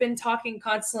 We've been talking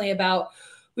constantly about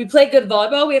we play good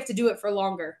volleyball, we have to do it for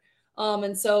longer.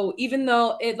 And so even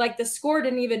though it like the score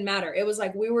didn't even matter, it was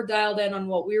like we were dialed in on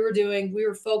what we were doing. We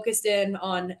were focused in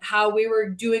on how we were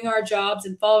doing our jobs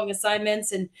and following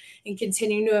assignments and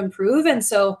continuing to improve. And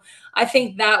so I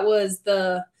think that was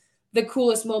the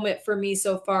coolest moment for me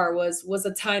so far was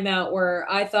a timeout where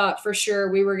I thought for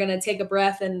sure we were going to take a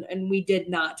breath and we did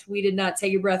not. We did not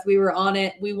take a breath. We were on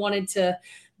it. We wanted to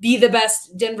be the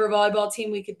best Denver volleyball team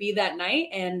we could be that night.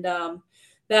 And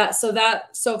that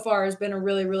so far has been a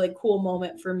really, really cool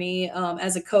moment for me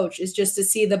as a coach, is just to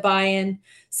see the buy-in,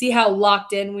 see how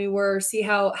locked in we were, see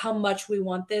how much we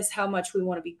want this, how much we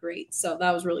want to be great. So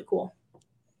that was really cool.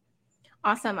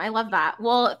 Awesome. I love that.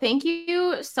 Well, thank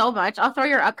you so much. I'll throw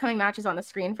your upcoming matches on the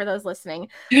screen for those listening.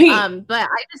 But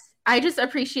I just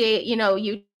appreciate,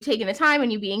 you taking the time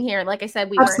and you being here. Like I said,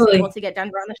 we weren't able to get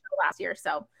Denver on the show last year,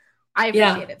 so I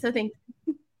appreciate it. So thank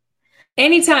you.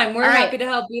 Anytime. We're happy to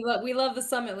help. We love the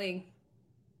Summit League.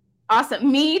 Awesome.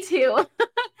 Me too.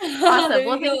 Awesome.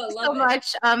 Well, thank you so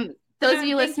much. Those of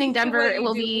you listening, Denver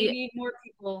will be. We need more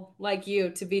people like you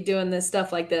to be doing this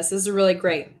stuff like this. This is really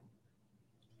great.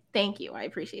 Thank you. I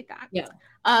appreciate that. Yeah.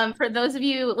 For those of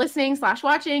you listening /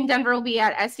 watching, Denver will be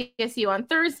at SDSU on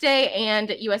Thursday and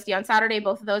USD on Saturday,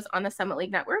 both of those on the Summit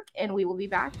League Network, and we will be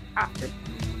back after.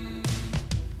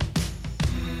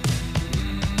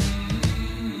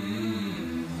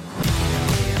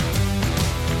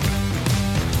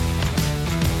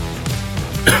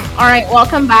 All right,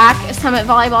 welcome back, Summit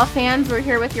Volleyball fans. We're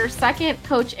here with your second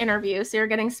coach interview, so you're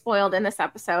getting spoiled in this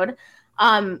episode.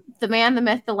 The man, the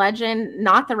myth, the legend,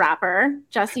 not the rapper,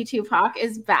 Jesse Tupac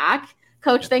is back.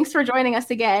 Coach, thanks for joining us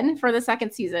again for the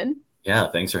second season. Yeah,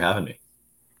 thanks for having me.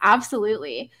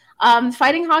 Absolutely.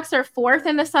 Fighting Hawks are 4th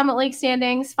in the Summit League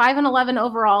standings, 5-11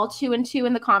 overall, 2-2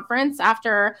 in the conference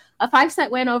after a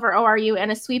 5-set win over ORU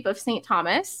and a sweep of St.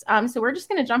 Thomas. So we're just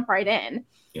going to jump right in.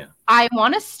 Yeah. I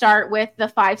want to start with the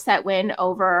 5-set win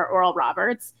over Oral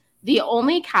Roberts. The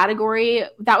only category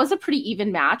that was a pretty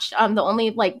even match. The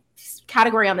only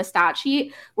category on the stat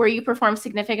sheet where you performed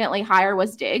significantly higher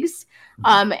was digs.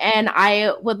 And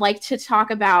I would like to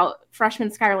talk about freshman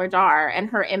Skylar Dar and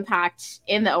her impact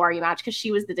in the ORU match because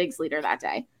she was the digs leader that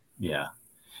day. Yeah.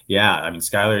 I mean,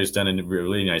 Skylar has done a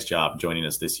really nice job joining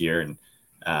us this year, and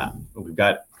we've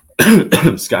got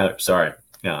Skylar. Sorry,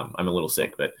 I'm a little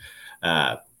sick, but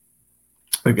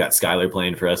we've got Skylar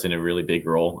playing for us in a really big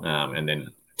role, and then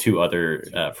 2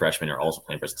 other freshmen are also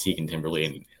playing for us. Tegan Timberly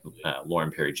and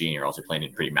Lauren Perry Jr. are also playing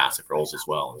in pretty massive roles as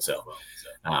well. And so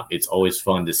it's always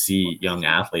fun to see young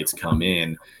athletes come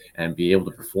in and be able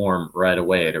to perform right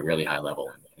away at a really high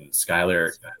level. And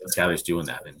Skylar's doing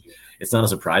that. And it's not a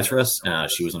surprise for us.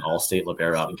 She was an all-state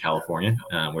libero out in California,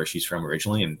 where she's from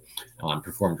originally, and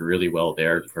performed really well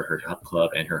there for her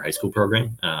club and her high school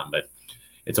program. But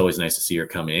it's always nice to see her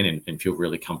come in and feel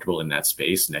really comfortable in that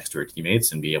space next to her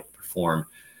teammates and be able to perform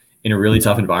in a really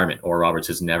tough environment. Oral Roberts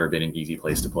has never been an easy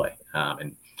place to play.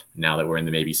 And now that we're in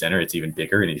the Mabee Center, it's even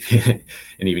bigger and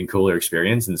an even cooler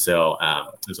experience. And so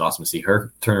it was awesome to see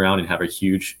her turn around and have a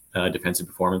huge defensive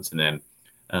performance. And then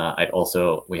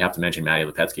we have to mention Maddie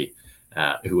Lepetsky,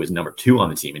 who was number 2 on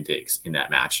the team in digs in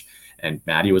that match. And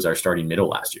Maddie was our starting middle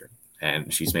last year.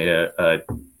 And she's made a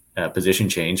position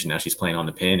change, and now she's playing on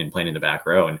the pin and playing in the back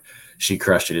row. And she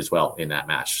crushed it as well in that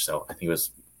match. So I think it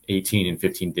was 18 and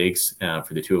 15 digs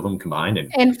for the 2 of them combined.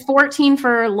 And 14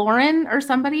 for Lauren or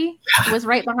somebody was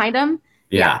right behind him.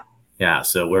 Yeah. Yeah,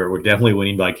 so we're definitely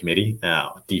winning by committee,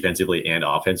 defensively and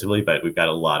offensively, but we've got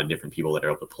a lot of different people that are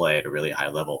able to play at a really high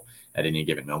level at any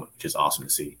given moment, which is awesome to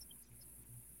see.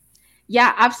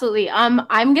 Yeah, absolutely.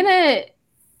 I'm gonna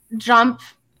jump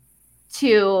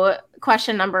to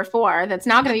question number 4. That's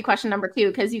now going to be question number 2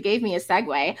 because you gave me a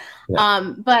segue.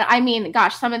 Yeah. But I mean,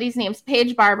 gosh, some of these names: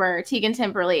 Paige Barber, Tegan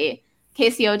Timberly,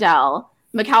 Casey Odell,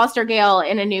 McAllister Gale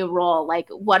in a new role. Like,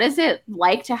 what is it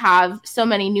like to have so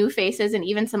many new faces and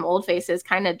even some old faces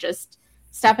kind of just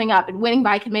stepping up and winning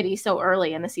by committee so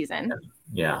early in the season?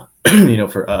 Yeah.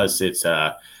 For us, it's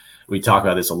we talk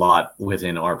about this a lot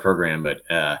within our program, but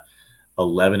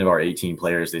 11 of our 18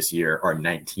 players this year are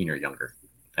 19 or younger.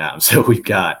 So we've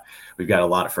got a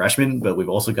lot of freshmen, but we've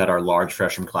also got our large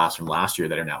freshman class from last year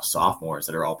that are now sophomores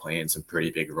that are all playing some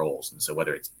pretty big roles. And so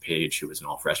whether it's Paige, who was an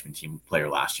all freshman team player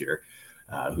last year,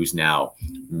 who's now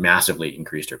massively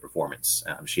increased her performance.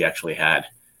 She actually had,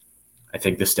 I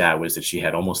think the stat was that she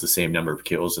had almost the same number of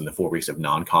kills in the 4 weeks of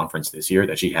non-conference this year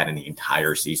that she had in the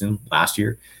entire season last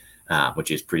year,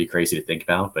 which is pretty crazy to think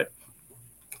about. But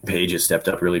Paige has stepped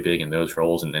up really big in those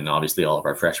roles. And then obviously all of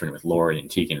our freshmen with Lori and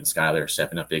Tegan and Skylar are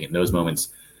stepping up big in those moments.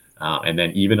 And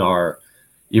then even our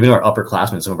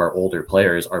upperclassmen, some of our older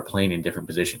players are playing in different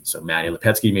positions. So Maddie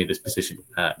Lepetsky made this position,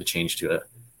 the change to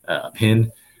a pin.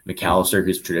 McAllister,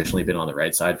 who's traditionally been on the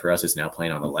right side for us, is now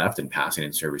playing on the left and passing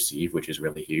and serve receive, which is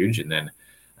really huge. And then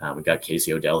we've got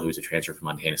Casey Odell, who's a transfer from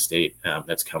Montana State,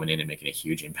 that's coming in and making a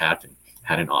huge impact and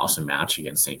had an awesome match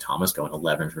against St. Thomas, going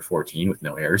 11 for 14 with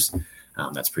no errors.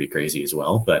 That's pretty crazy as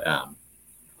well. But,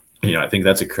 I think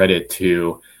that's a credit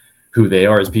to who they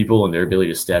are as people and their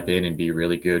ability to step in and be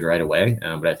really good right away.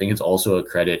 But I think it's also a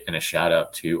credit and a shout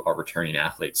out to our returning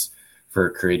athletes for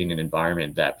creating an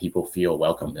environment that people feel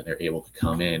welcome, that they're able to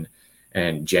come in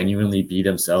and genuinely be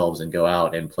themselves and go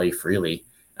out and play freely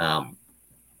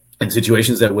in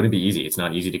situations that wouldn't be easy. It's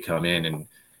not easy to come in and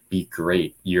be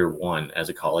great year one as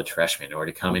a college freshman, or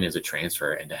to come in as a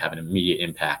transfer and to have an immediate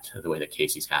impact the way that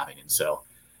Casey's having. And so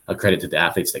a credit to the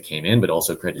athletes that came in, but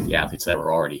also credit to the athletes that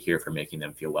were already here for making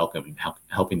them feel welcome and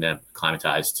helping them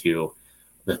acclimatize to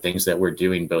the things that we're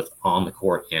doing both on the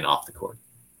court and off the court.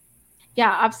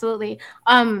 Yeah, absolutely.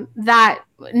 That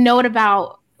note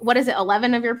about, what is it,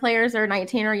 11 of your players are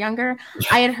 19 or younger? Yeah.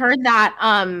 I had heard that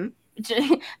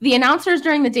the announcers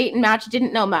during the Dayton match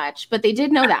didn't know much, but they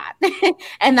did know that.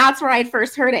 And that's where I'd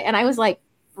first heard it. And I was like,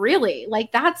 really?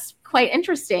 Like, that's quite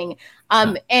interesting.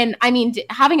 And I mean,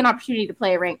 having an opportunity to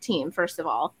play a ranked team, first of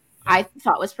all, I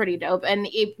thought was pretty dope. And,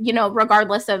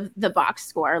 regardless of the box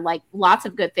score, like, lots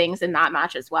of good things in that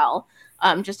match as well.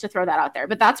 Just to throw that out there.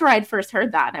 But that's where I'd first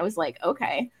heard that. And I was like,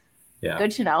 okay, yeah, good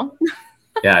to know.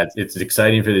 Yeah, it's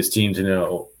exciting for this team to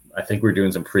know. I think we're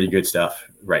doing some pretty good stuff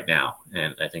right now.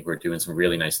 And I think we're doing some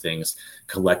really nice things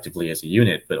collectively as a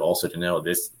unit, but also to know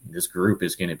this group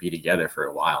is going to be together for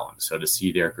a while. And so to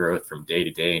see their growth from day to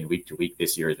day and week to week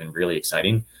this year has been really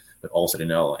exciting, but also to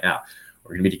know, yeah,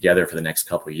 we're going to be together for the next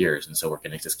couple of years. And so we're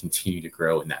going to just continue to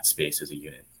grow in that space as a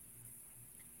unit.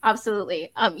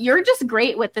 Absolutely. You're just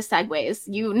great with the segues.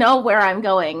 You know where I'm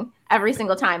going every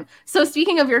single time. So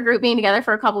speaking of your group being together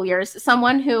for a couple of years,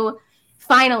 someone who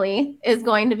finally is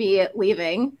going to be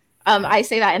leaving, I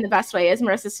say that in the best way, is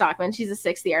Marissa Stockman. She's a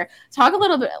 6th year. Talk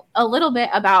a little bit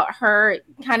about her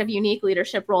kind of unique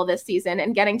leadership role this season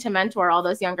and getting to mentor all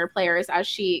those younger players as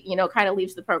she, kind of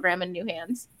leaves the program in new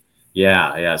hands.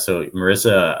 Yeah. So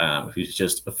Marissa, who's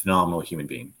just a phenomenal human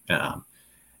being,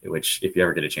 which if you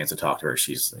ever get a chance to talk to her,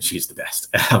 she's the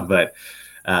best. But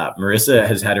Marissa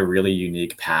has had a really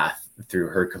unique path through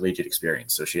her collegiate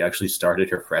experience. So she actually started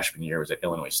her freshman year was at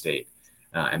Illinois State,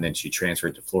 and then she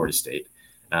transferred to Florida State.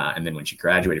 And then when she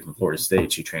graduated from Florida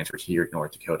State, she transferred here to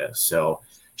North Dakota. So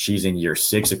she's in year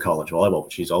 6 of college volleyball,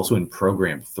 but she's also in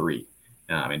program 3.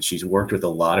 And she's worked with a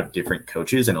lot of different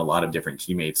coaches and a lot of different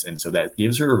teammates. And so that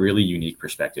gives her a really unique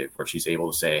perspective where she's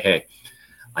able to say, hey,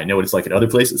 I know what it's like at other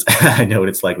places. I know what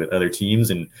it's like with other teams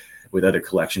and with other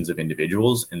collections of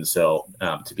individuals. And so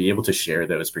to be able to share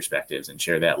those perspectives and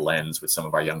share that lens with some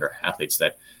of our younger athletes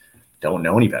that don't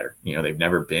know any better, they've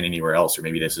never been anywhere else, or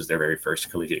maybe this is their very first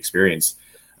collegiate experience.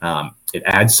 It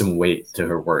adds some weight to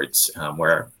her words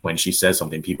where when she says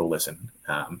something, people listen.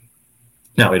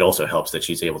 Now, it also helps that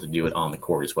she's able to do it on the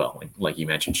court as well. Like you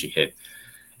mentioned, she hit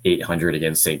 800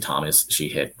 against St. Thomas. She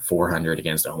hit 400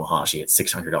 against Omaha. She hit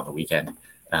 600 on the weekend.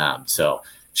 So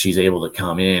she's able to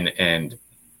come in and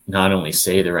not only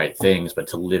say the right things, but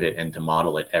to live it and to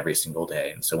model it every single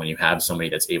day. And so when you have somebody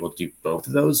that's able to do both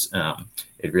of those,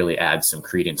 it really adds some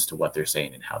credence to what they're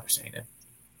saying and how they're saying it.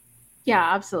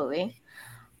 Yeah, absolutely.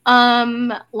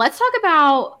 Let's talk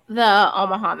about the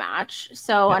Omaha match.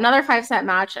 So another 5-set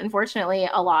match, unfortunately,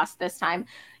 a loss this time.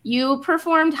 You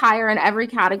performed higher in every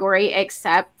category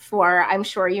except for, I'm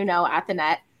sure you know, at the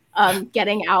net,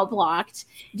 getting outblocked.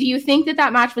 Do you think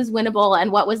that match was winnable,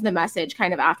 and what was the message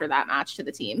kind of after that match to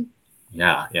the team?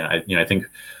 Yeah. I think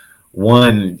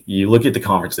one, you look at the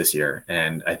conference this year,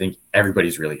 and I think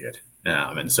everybody's really good.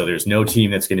 And so there's no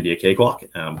team that's going to be a cakewalk.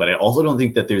 But I also don't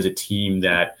think that there's a team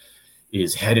that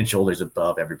is head and shoulders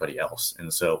above everybody else.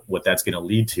 And so what that's going to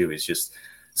lead to is just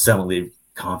Summit League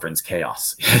conference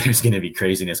chaos. There's going to be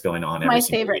craziness going on. My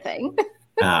favorite thing.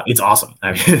 It's awesome.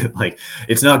 I mean, like,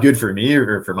 it's not good for me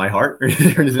or for my heart or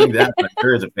anything like that. But I'm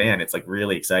sure as a fan, it's like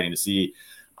really exciting to see.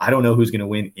 I don't know who's going to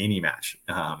win any match.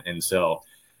 And so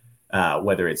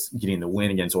whether it's getting the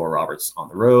win against Oral Roberts on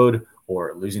the road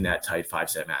or losing that tight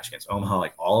 5-set match against Omaha,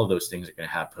 like all of those things are going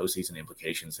to have postseason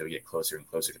implications. So we get closer and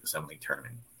closer to the Summit League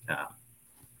tournament.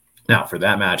 Now, for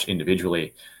that match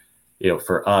individually,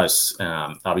 for us,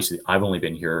 obviously, I've only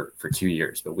been here for 2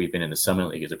 years, but we've been in the Summit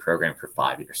League as a program for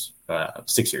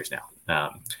 6 years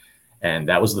now. And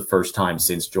that was the first time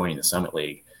since joining the Summit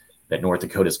League that North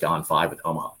Dakota's gone 5 with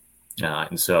Omaha.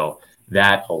 And so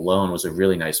that alone was a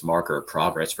really nice marker of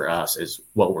progress for us, is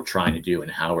what we're trying to do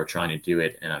and how we're trying to do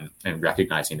it, and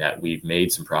recognizing that we've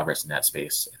made some progress in that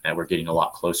space, and that we're getting a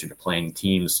lot closer to playing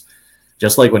teams,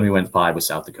 just like when we went 5 with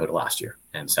South Dakota last year,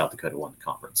 and South Dakota won the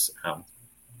conference.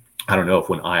 I don't know if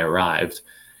when I arrived,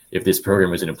 if this program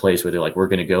was in a place where they're like, we're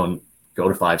going to go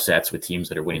to 5 sets with teams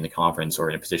that are winning the conference or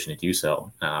in a position to do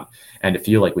so, and to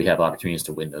feel like we have opportunities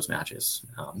to win those matches.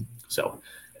 So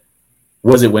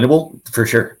was it winnable? For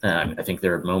sure. I think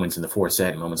there are moments in the 4th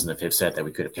set and moments in the 5th set that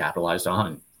we could have capitalized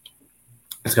on.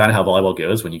 It's kind of how volleyball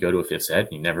goes. When you go to a 5th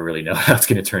set, you never really know how it's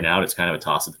going to turn out. It's kind of a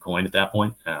toss of the coin at that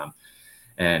point.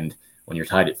 And when you're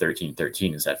tied at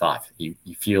 13-13 in set 5, you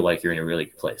feel like you're in a really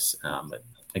good place. But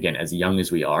again, as young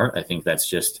as we are, I think that's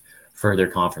just further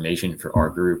confirmation for our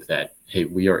group that, hey,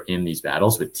 we are in these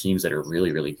battles with teams that are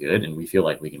really, really good, and we feel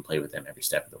like we can play with them every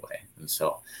step of the way. And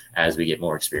so as we get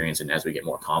more experience and as we get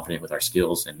more confident with our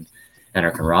skills and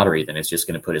our camaraderie, then it's just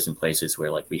going to put us in places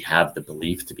where, like, we have the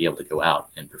belief to be able to go out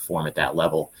and perform at that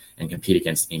level and compete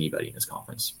against anybody in this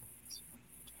conference.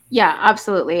 Yeah,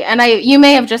 absolutely. And you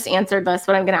may have just answered this,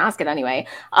 but I'm going to ask it anyway.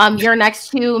 Your next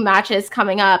 2 matches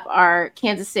coming up are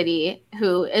Kansas City,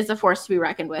 who is a force to be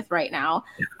reckoned with right now.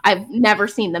 I've never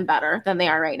seen them better than they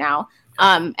are right now.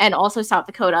 And also South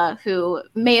Dakota, who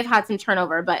may have had some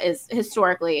turnover, but is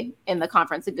historically in the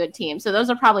conference a good team. So those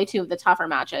are probably 2 of the tougher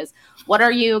matches. What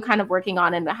are you kind of working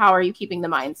on, and how are you keeping the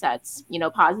mindsets,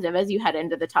 positive as you head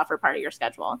into the tougher part of your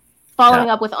schedule? Following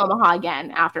up with Omaha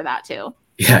again after that too.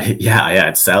 Yeah.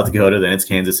 It's South Dakota, then it's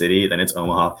Kansas City, then it's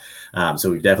Omaha.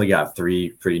 So we've definitely got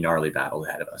 3 pretty gnarly battles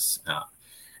ahead of us.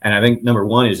 And I think number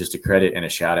 1 is just a credit and a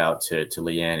shout out to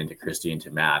Leanne and to Christy and to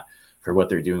Matt for what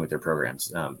they're doing with their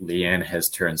programs. Leanne has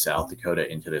turned South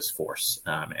Dakota into this force,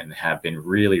 and have been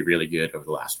really, really good over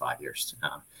the last 5 years.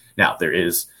 Now there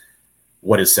is,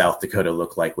 what does South Dakota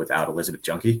look like without Elizabeth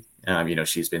Junkie?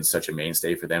 She's been such a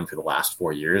mainstay for them for the last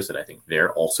 4 years that I think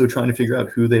they're also trying to figure out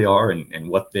who they are and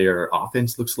what their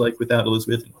offense looks like without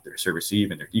Elizabeth, and what their serve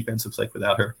receive and their defense looks like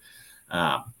without her.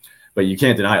 But you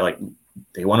can't deny, like,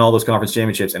 they won all those conference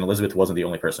championships, and Elizabeth wasn't the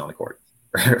only person on the court,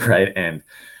 right? And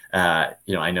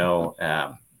I know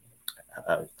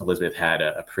Elizabeth had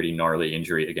a pretty gnarly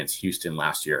injury against Houston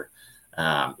last year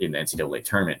in the NCAA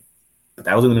tournament. But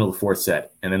that was in the middle of the 4th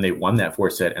set, and then they won that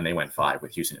 4th set, and they went 5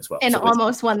 with Houston as well. And so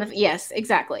almost won yes,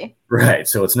 exactly. Right.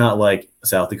 So it's not like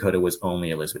South Dakota was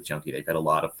only Elizabeth Junkie. They've got a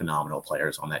lot of phenomenal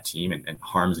players on that team, and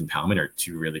Harms and Powman are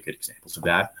 2 really good examples of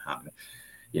that.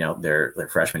 Their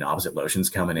freshman opposite Lotion's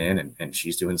coming in, and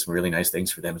she's doing some really nice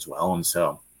things for them as well. And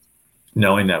so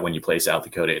knowing that when you play South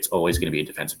Dakota, it's always going to be a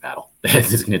defensive battle.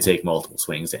 It's going to take multiple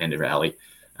swings to end a rally,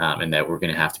 and that we're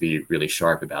going to have to be really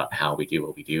sharp about how we do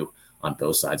what we do on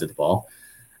both sides of the ball.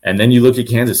 And then you look at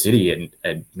Kansas City,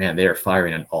 and man, they are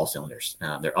firing on all cylinders.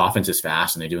 Their offense is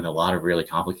fast, and they're doing a lot of really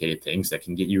complicated things that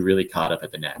can get you really caught up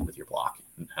at the net with your block.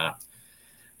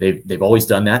 They've always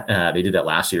done that. They did that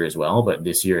last year as well, but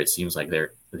this year it seems like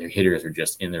their hitters are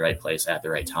just in the right place at the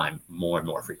right time more and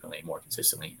more frequently, more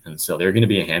consistently. And so they're going to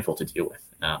be a handful to deal with.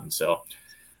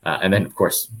 And then, of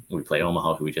course, we play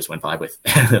Omaha, who we just went 5 with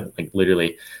like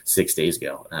literally 6 days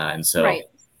ago. And so right.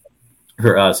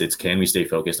 For us, it's, can we stay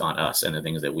focused on us and the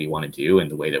things that we want to do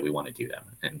and the way that we want to do them?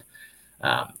 And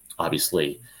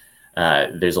obviously,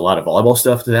 there's a lot of volleyball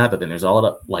stuff to that, but then there's a lot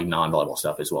of like non-volleyball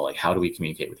stuff as well. Like, how do we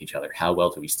communicate with each other? How well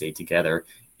do we stay together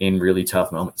in really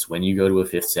tough moments? When you go to a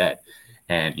 5th set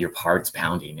and your heart's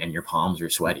pounding and your palms are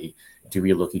sweaty, do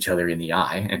we look each other in the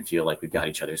eye and feel like we've got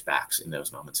each other's backs in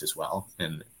those moments as well?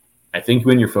 And I think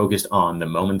when you're focused on the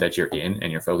moment that you're in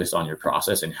and you're focused on your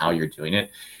process and how you're doing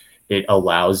it, it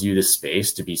allows you the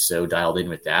space to be so dialed in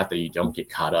with that you don't get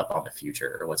caught up on the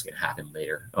future or what's going to happen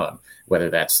later, whether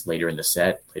that's later in the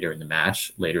set, later in the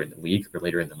match, later in the week, or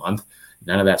later in the month.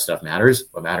 None of that stuff matters.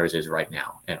 What matters is right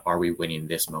now. And are we winning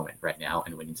this moment right now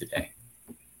and winning today?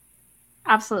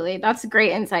 Absolutely. That's a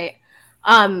great insight.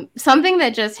 Something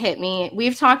that just hit me,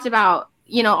 we've talked about,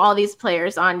 all these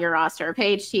players on your roster,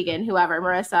 Paige, Tegan, whoever,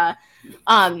 Marissa.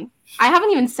 I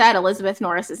haven't even said Elizabeth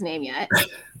Norris's name yet.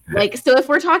 So if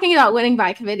we're talking about winning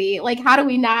by committee, how do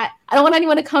we not? I don't want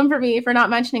anyone to come for me for not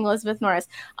mentioning Elizabeth Norris.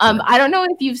 I don't know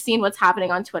if you've seen what's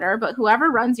happening on Twitter, but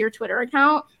whoever runs your Twitter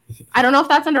account, I don't know if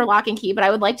that's under lock and key, but I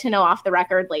would like to know off the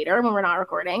record later when we're not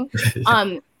recording.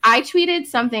 I tweeted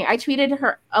something. I tweeted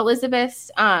her Elizabeth's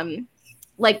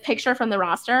picture from the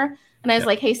roster, and I was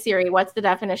like, "Hey Siri, what's the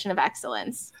definition of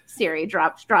excellence?" Siri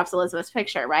drops Elizabeth's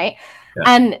picture, right? Yeah.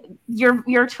 And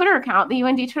your Twitter account, the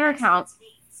UND Twitter account.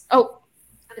 Oh.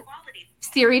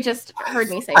 Siri just heard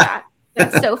me say that.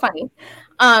 That's so funny.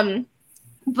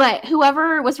 But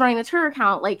whoever was running the Twitter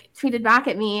account tweeted back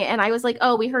at me, and I was like,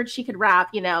 "Oh, we heard she could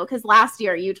rap, because last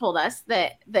year you told us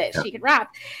that she could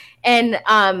rap." And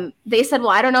they said,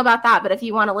 "Well, I don't know about that, but if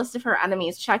you want a list of her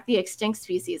enemies, check the extinct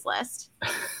species list."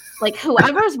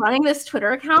 Whoever's running this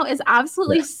Twitter account is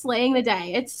absolutely slaying the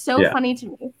day. It's so funny to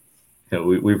me.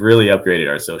 We've really upgraded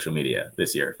our social media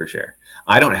this year for sure.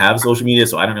 I don't have social media,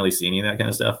 so I don't really see any of that kind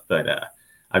of stuff. But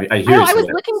I hear. I was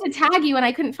looking to tag you and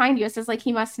I couldn't find you. It says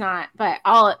he must not. But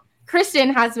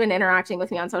Kristen has been interacting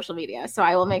with me on social media, so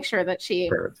I will make sure that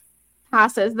she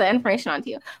passes the information on to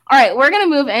you. All right, we're gonna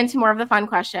move into more of the fun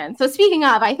questions. So speaking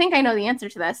of, I think I know the answer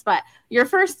to this, but your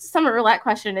first Summit Roulette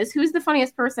question is: who's the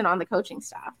funniest person on the coaching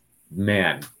staff?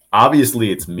 Man,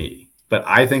 obviously it's me, but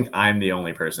I think I'm the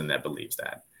only person that believes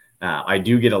that. I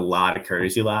do get a lot of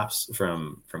courtesy laughs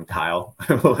from Kyle,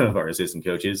 one of our assistant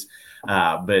coaches.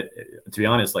 But to be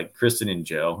honest, Kristen and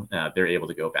Joe, they're able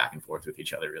to go back and forth with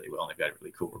each other really well. And they've got a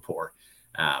really cool rapport.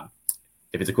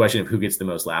 If it's a question of who gets the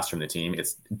most laughs from the team,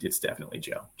 it's definitely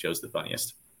Joe. Joe's the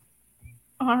funniest.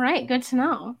 All right. Good to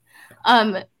know.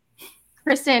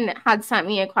 Kristen had sent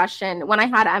me a question when I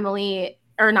had Emily,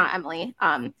 or not Emily.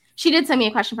 She did send me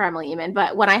a question for Emily Eamon,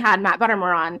 but when I had Matt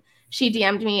Buttermore on, she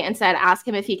DM'd me and said, ask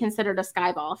him if he considered a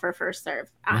sky ball for first serve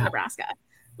at Nebraska.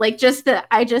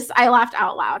 I laughed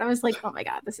out loud. I was like, oh my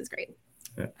God, this is great.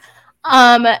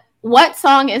 Yeah. What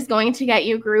song is going to get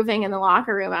you grooving in the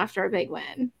locker room after a big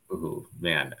win? Ooh,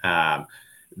 man.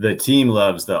 The team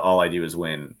loves the All I Do Is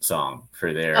Win song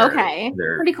for their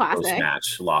pretty classic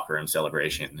post-match locker room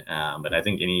celebration. But I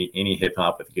think any hip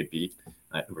hop with a good beat,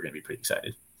 we're going to be pretty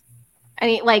excited.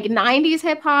 Any 90s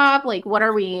hip hop? What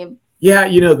are we? Yeah,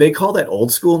 they call that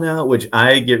old school now, which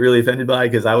I get really offended by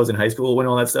because I was in high school when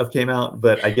all that stuff came out.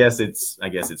 But I guess it's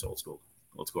old school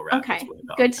rap. Okay,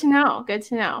 good to know. Good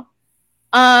to know.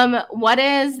 What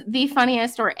is the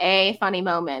funniest or a funny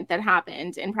moment that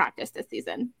happened in practice this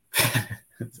season?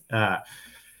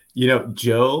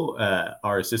 Joe,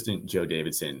 our assistant Joe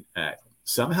Davidson,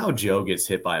 somehow Joe gets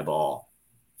hit by a ball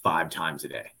 5 times a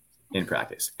day in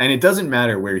practice. And it doesn't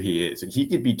matter where he is. He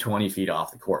could be 20 feet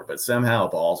off the court, but somehow a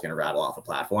ball is going to rattle off a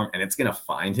platform and it's going to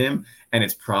find him. And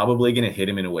it's probably going to hit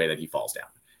him in a way that he falls down.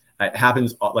 It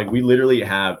happens. We literally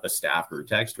have a staff group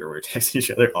text where we're texting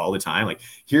each other all the time.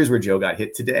 Here's where Joe got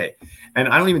hit today. And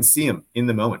I don't even see him in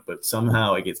the moment, but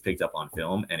somehow it gets picked up on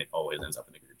film and it always ends up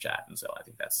in the group chat. And so I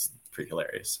think that's pretty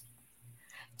hilarious.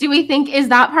 Do we think, is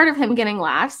that part of him getting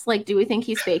laughs? Do we think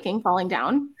he's faking falling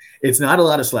down? It's not a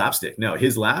lot of slapstick. No,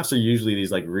 his laughs are usually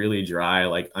these really dry,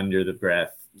 under the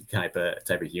breath type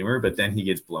of humor, but then he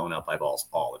gets blown up by balls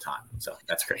all the time. So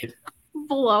that's great.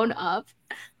 Blown up.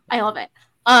 I love it.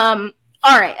 All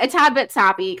right. A tad bit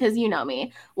sappy because you know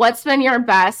me. What's been your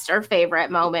best or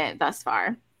favorite moment thus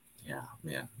far?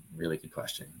 Yeah. Really good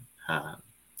question.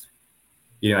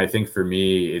 I think for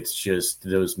me, it's just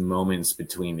those moments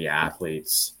between the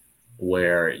athletes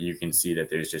where you can see that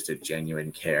there's just a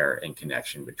genuine care and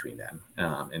connection between them.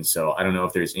 And so I don't know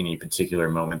if there's any particular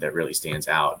moment that really stands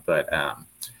out, but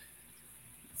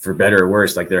for better or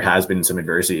worse, there has been some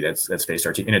adversity that's faced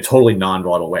our team in a totally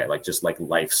non-volatile way.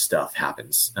 Life stuff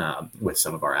happens with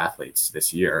some of our athletes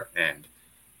this year. And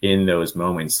in those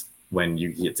moments when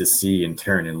you get to see and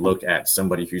turn and look at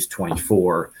somebody who's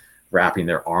 24 wrapping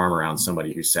their arm around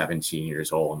somebody who's 17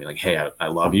 years old and be like, hey, I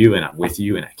love you and I'm with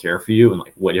you and I care for you. And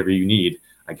whatever you need,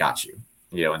 I got you,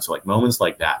 And so moments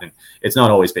like that, and it's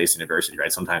not always based in adversity,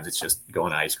 right? Sometimes it's just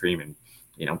going to ice cream and,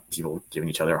 people giving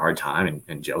each other a hard time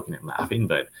and joking and laughing.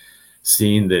 But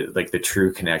seeing the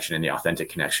true connection and the authentic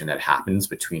connection that happens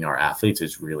between our athletes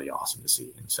is really awesome to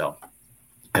see. And so,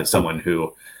 as someone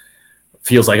who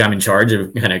feels like I'm in charge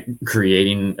of kind of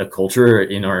creating a culture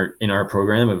in our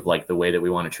program of like the way that we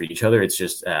want to treat each other, it's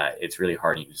just it's really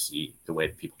heartening to see the way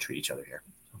that people treat each other here.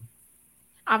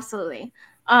 Absolutely.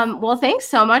 Well, thanks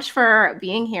so much for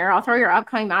being here. I'll throw your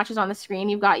upcoming matches on the screen.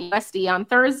 You've got USD on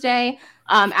Thursday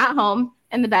at home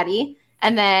in the Betty.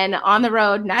 And then on the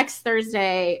road next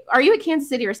Thursday. Are you at Kansas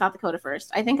City or South Dakota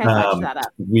first? I think I fudged that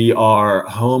up. We are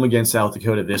home against South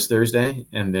Dakota this Thursday,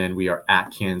 and then we are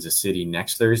at Kansas City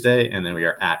next Thursday, and then we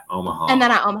are at Omaha. And then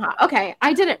at Omaha. Okay,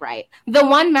 I did it right. The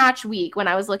one match week when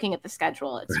I was looking at the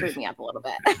schedule, it screwed me up a little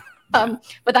bit.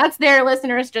 But that's there,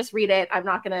 listeners. Just read it. I'm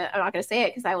not gonna say it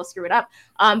because I will screw it up.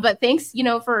 But thanks,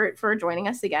 for joining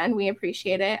us again. We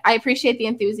appreciate it. I appreciate the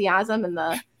enthusiasm and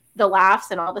the laughs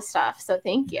and all the stuff. So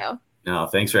thank you. No,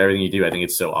 thanks for everything you do. I think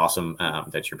it's so awesome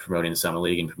that you're promoting the Summit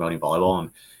League and promoting volleyball,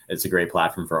 and it's a great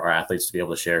platform for our athletes to be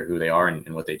able to share who they are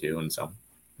and what they do. And so,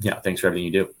 yeah, thanks for everything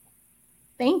you do.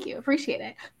 Thank you. Appreciate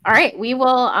it. All right. We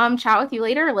will chat with you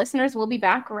later. Listeners, we'll be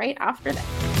back right after this.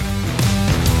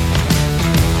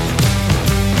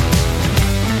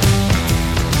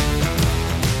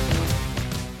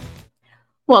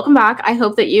 Welcome back. I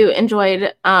hope that you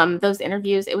enjoyed those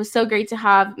interviews. It was so great to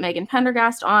have Megan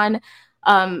Pendergast on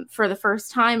for the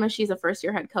first time. She's a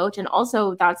first-year head coach, and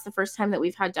also that's the first time that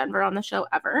we've had Denver on the show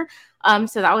ever.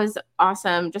 So that was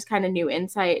awesome. Just kind of new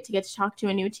insight to get to talk to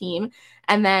a new team,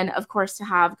 and then of course to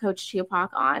have Coach Tupac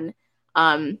on.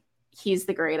 He's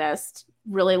the greatest.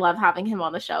 Really love having him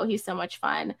on the show. He's so much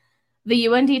fun. The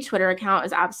UND Twitter account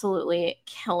is absolutely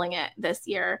killing it this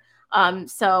year.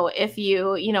 So if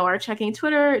you are checking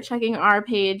Twitter, checking our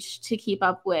page to keep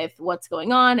up with what's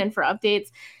going on and for updates,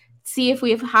 see if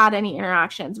we've had any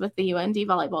interactions with the UND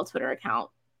volleyball Twitter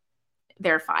account.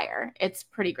 They're fire. It's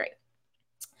pretty great.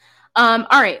 All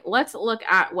right, let's look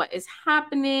at what is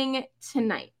happening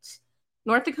tonight.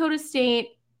 North Dakota State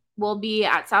will be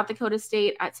at South Dakota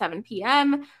State at 7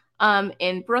 p.m.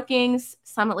 In Brookings,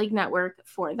 Summit League Network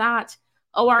for that.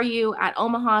 ORU at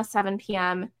Omaha, 7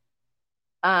 p.m.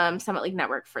 Summit League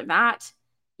Network for that.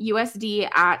 USD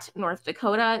at North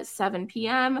Dakota, 7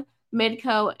 p.m.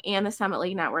 Midco and the Summit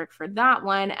League Network for that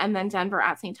one. And then Denver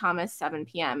at St. Thomas, 7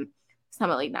 p.m.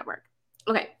 Summit League Network.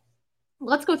 Okay,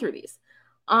 let's go through these.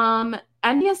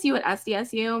 NDSU at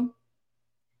SDSU.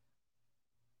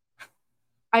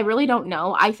 I really don't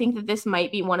know. I think that this might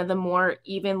be one of the more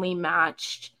evenly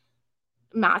matched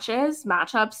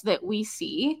matchups that we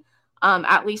see.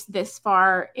 At least this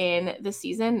far in the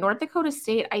season. North Dakota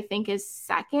State, I think, is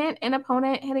second in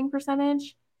opponent hitting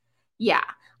percentage. Yeah.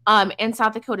 And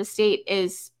South Dakota State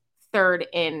is third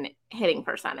in hitting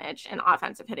percentage and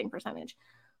offensive hitting percentage.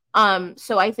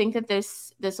 So I think that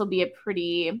this will be a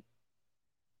pretty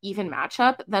even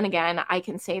matchup. Then again, I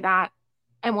can say that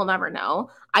and we'll never know.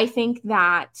 I think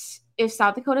that if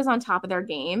South Dakota's on top of their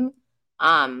game,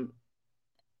 or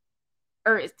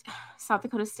South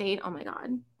Dakota State, oh my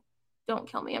God, don't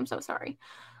kill me. I'm so sorry.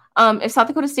 If South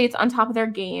Dakota State's on top of their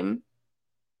game,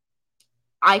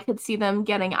 I could see them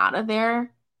getting out of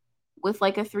there with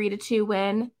like a 3-2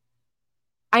 win.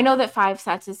 I know that 5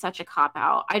 sets is such a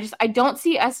cop-out. I don't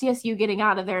see SDSU getting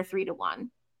out of there 3-1.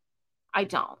 I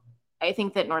don't. I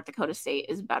think that North Dakota State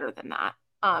is better than that.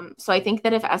 So I think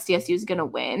that if SDSU is going to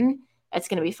win, it's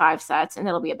going to be 5 sets and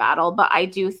it'll be a battle. But I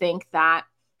do think that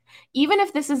even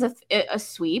if this is a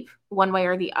sweep one way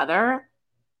or the other,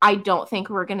 I don't think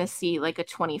we're going to see like a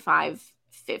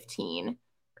 25-15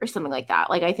 or something like that.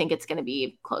 Like I think it's going to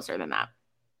be closer than that.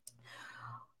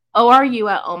 ORU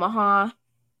at Omaha.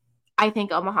 I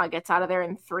think Omaha gets out of there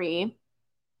in 3,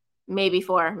 maybe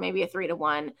 4, maybe a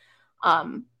 3-1.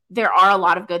 There are a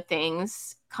lot of good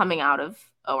things coming out of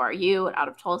ORU, out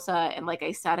of Tulsa. And like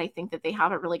I said, I think that they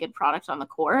have a really good product on the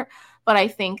court. But I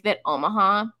think that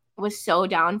Omaha was so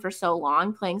down for so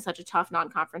long, playing such a tough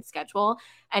non-conference schedule.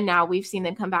 And now we've seen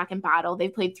them come back and battle.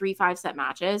 They've played 3 5-set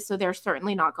matches, so they're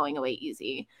certainly not going away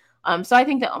easy. So I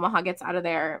think that Omaha gets out of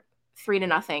there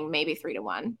 3-0, maybe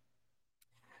 3-1.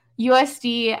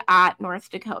 USD at North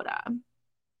Dakota.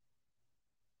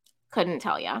 Couldn't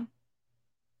tell you.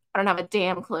 I don't have a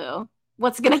damn clue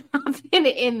what's going to happen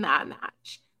in that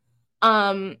match.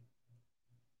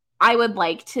 I would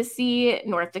like to see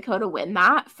North Dakota win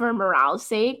that for morale's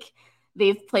sake.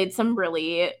 They've played some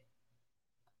really,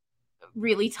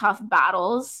 really tough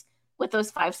battles with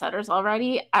those 5-setters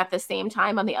already. At the same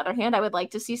time, on the other hand, I would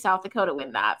like to see South Dakota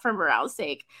win that for morale's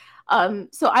sake.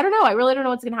 So I don't know. I really don't know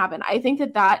what's going to happen. I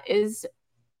think that is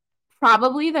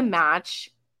probably the match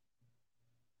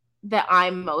that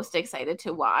I'm most excited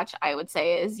to watch, I would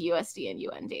say, is USD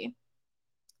and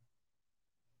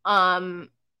UND.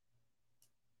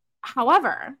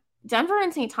 However, Denver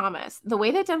and St. Thomas, the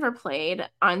way that Denver played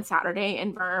on Saturday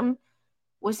in Verm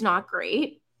was not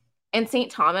great. And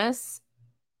St. Thomas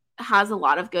has a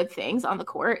lot of good things on the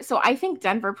court. So I think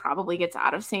Denver probably gets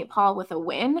out of St. Paul with a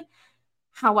win.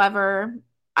 However,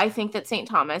 I think that St.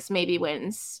 Thomas maybe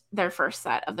wins their first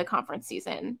set of the conference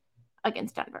season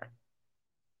against Denver.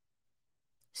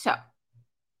 So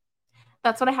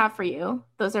that's what I have for you.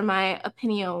 Those are my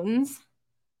opinions.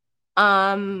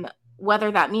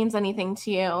 Whether that means anything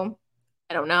to you,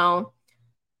 I don't know.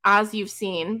 As you've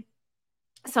seen,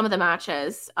 some of the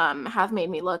matches have made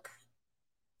me look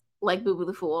like Boo Boo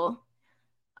the Fool.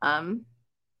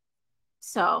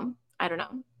 So I don't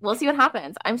know. We'll see what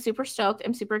happens. I'm super stoked.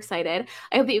 I'm super excited.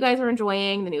 I hope that you guys are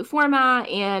enjoying the new format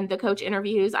and the coach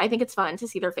interviews. I think it's fun to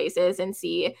see their faces and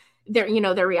see their,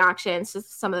 their reactions to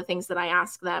some of the things that I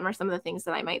ask them or some of the things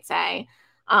that I might say.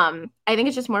 I think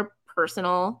it's just more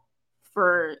personal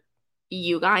for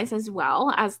you guys as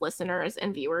well as listeners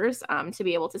and viewers to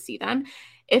be able to see them.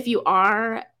 If you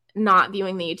are not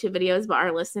viewing the YouTube videos, but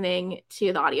are listening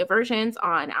to the audio versions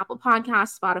on Apple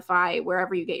Podcasts, Spotify,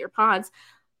 wherever you get your pods,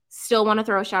 still want to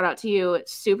throw a shout out to you.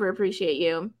 Super appreciate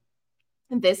you.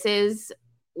 This is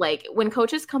like when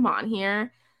coaches come on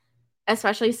here,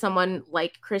 especially someone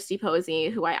like Christy Posey,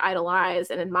 who I idolize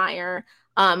and admire,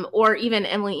 or even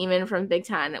Emily Eamon from Big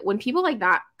Ten, when people like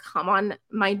that come on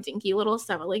my dinky little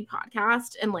Summer League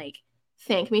podcast and like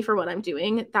thank me for what I'm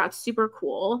doing, that's super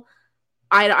cool.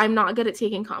 I'm not good at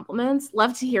taking compliments.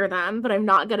 Love to hear them, but I'm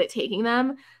not good at taking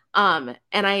them. And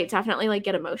I definitely like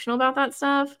get emotional about that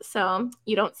stuff. So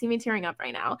you don't see me tearing up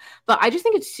right now, but I just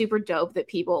think it's super dope that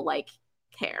people like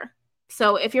care.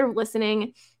 So if you're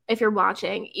listening, if you're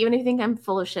watching, even if you think I'm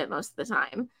full of shit most of the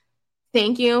time,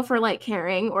 thank you for like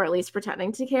caring or at least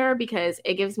pretending to care, because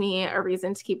it gives me a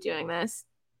reason to keep doing this.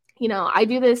 I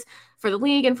do this for the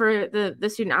league and for the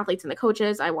student athletes and the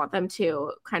coaches. I want them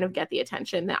to kind of get the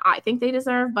attention that I think they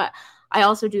deserve, but I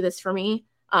also do this for me.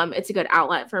 It's a good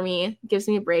outlet for me. It gives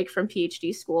me a break from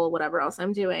PhD school, whatever else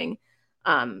I'm doing.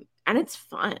 And it's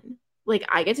fun. Like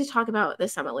I get to talk about the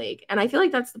Summit League. And I feel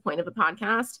like that's the point of a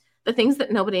podcast. The things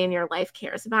that nobody in your life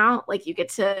cares about, like you get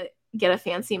to get a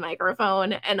fancy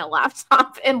microphone and a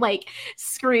laptop and like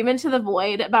scream into the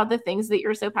void about the things that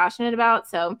you're so passionate about.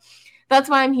 So that's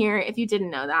why I'm here. If you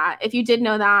didn't know that, if you did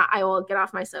know that, I will get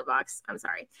off my soapbox. I'm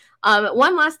sorry.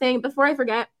 One last thing before I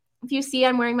forget, if you see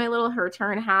I'm wearing my little Her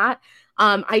Turn hat,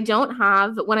 I don't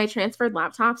have, when I transferred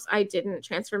laptops, I didn't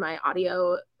transfer my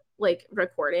audio like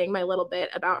recording my little bit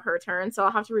about Her Turn. So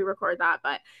I'll have to re-record that.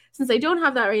 But since I don't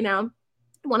have that right now,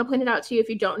 I want to point it out to you if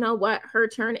you don't know what Her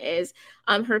Turn is.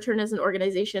 Her Turn is an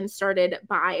organization started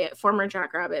by former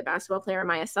Jackrabbit basketball player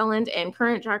Maya Selland and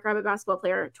current Jackrabbit basketball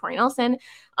player Tori Nelson.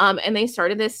 And they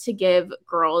started this to give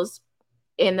girls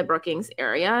in the Brookings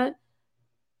area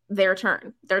their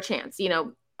turn, their chance.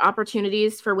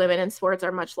 Opportunities for women in sports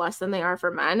are much less than they are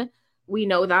for men. We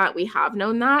know that. We have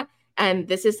known that. And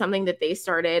this is something that they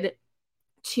started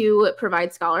to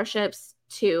provide scholarships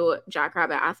to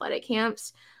Jackrabbit athletic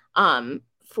camps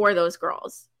for those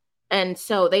girls. And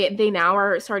so they now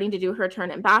are starting to do Her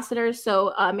Turn ambassadors.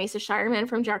 So Mesa Shireman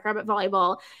from Jackrabbit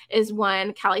Volleyball is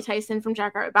one. Callie Tyson from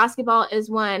Jackrabbit Basketball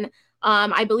is one.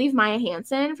 I believe Maya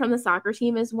Hansen from the soccer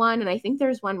team is one. And I think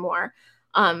there's one more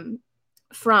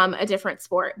from a different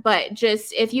sport. But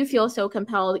just if you feel so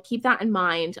compelled, keep that in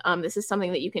mind. This is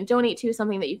something that you can donate to,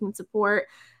 something that you can support.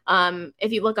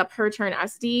 If you look up Her Turn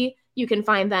SD, you can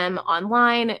find them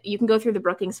online. You can go through the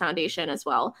Brookings Foundation as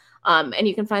well. And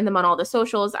you can find them on all the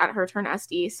socials at Her Turn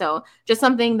SD. So just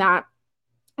something that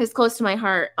is close to my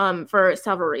heart for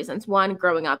several reasons. One,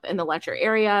 growing up in the Letcher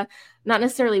area, not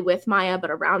necessarily with Maya,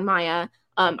 but around Maya.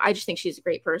 I just think she's a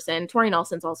great person. Tori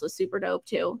Nelson's also super dope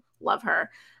too. Love her.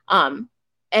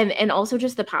 And also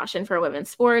just the passion for women's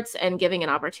sports and giving an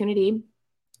opportunity.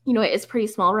 It is pretty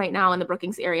small right now in the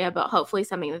Brookings area, but hopefully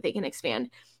something that they can expand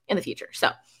in the future.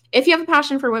 So if you have a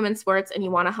passion for women's sports and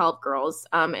you want to help girls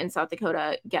in South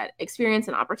Dakota get experience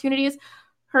and opportunities,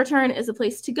 Her Turn is a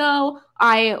place to go.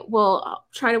 I will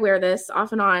try to wear this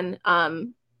off and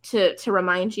on to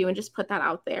remind you and just put that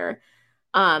out there.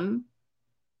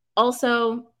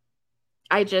 Also,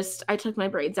 I took my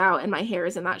braids out and my hair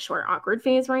is in that short, awkward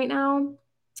phase right now.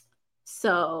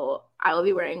 So I will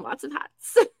be wearing lots of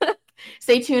hats.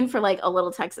 Stay tuned for like a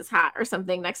little Texas hat or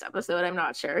something next episode. I'm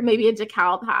not sure. Maybe a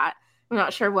DeKalb hat. I'm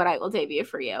not sure what I will debut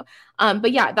for you.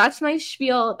 But yeah, that's my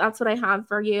spiel. That's what I have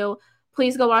for you.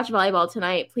 Please go watch volleyball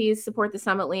tonight. Please support the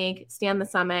Summit League. Stand the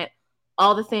Summit.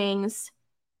 All the things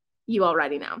you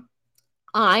already know.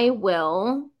 I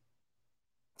will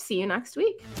see you next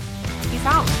week.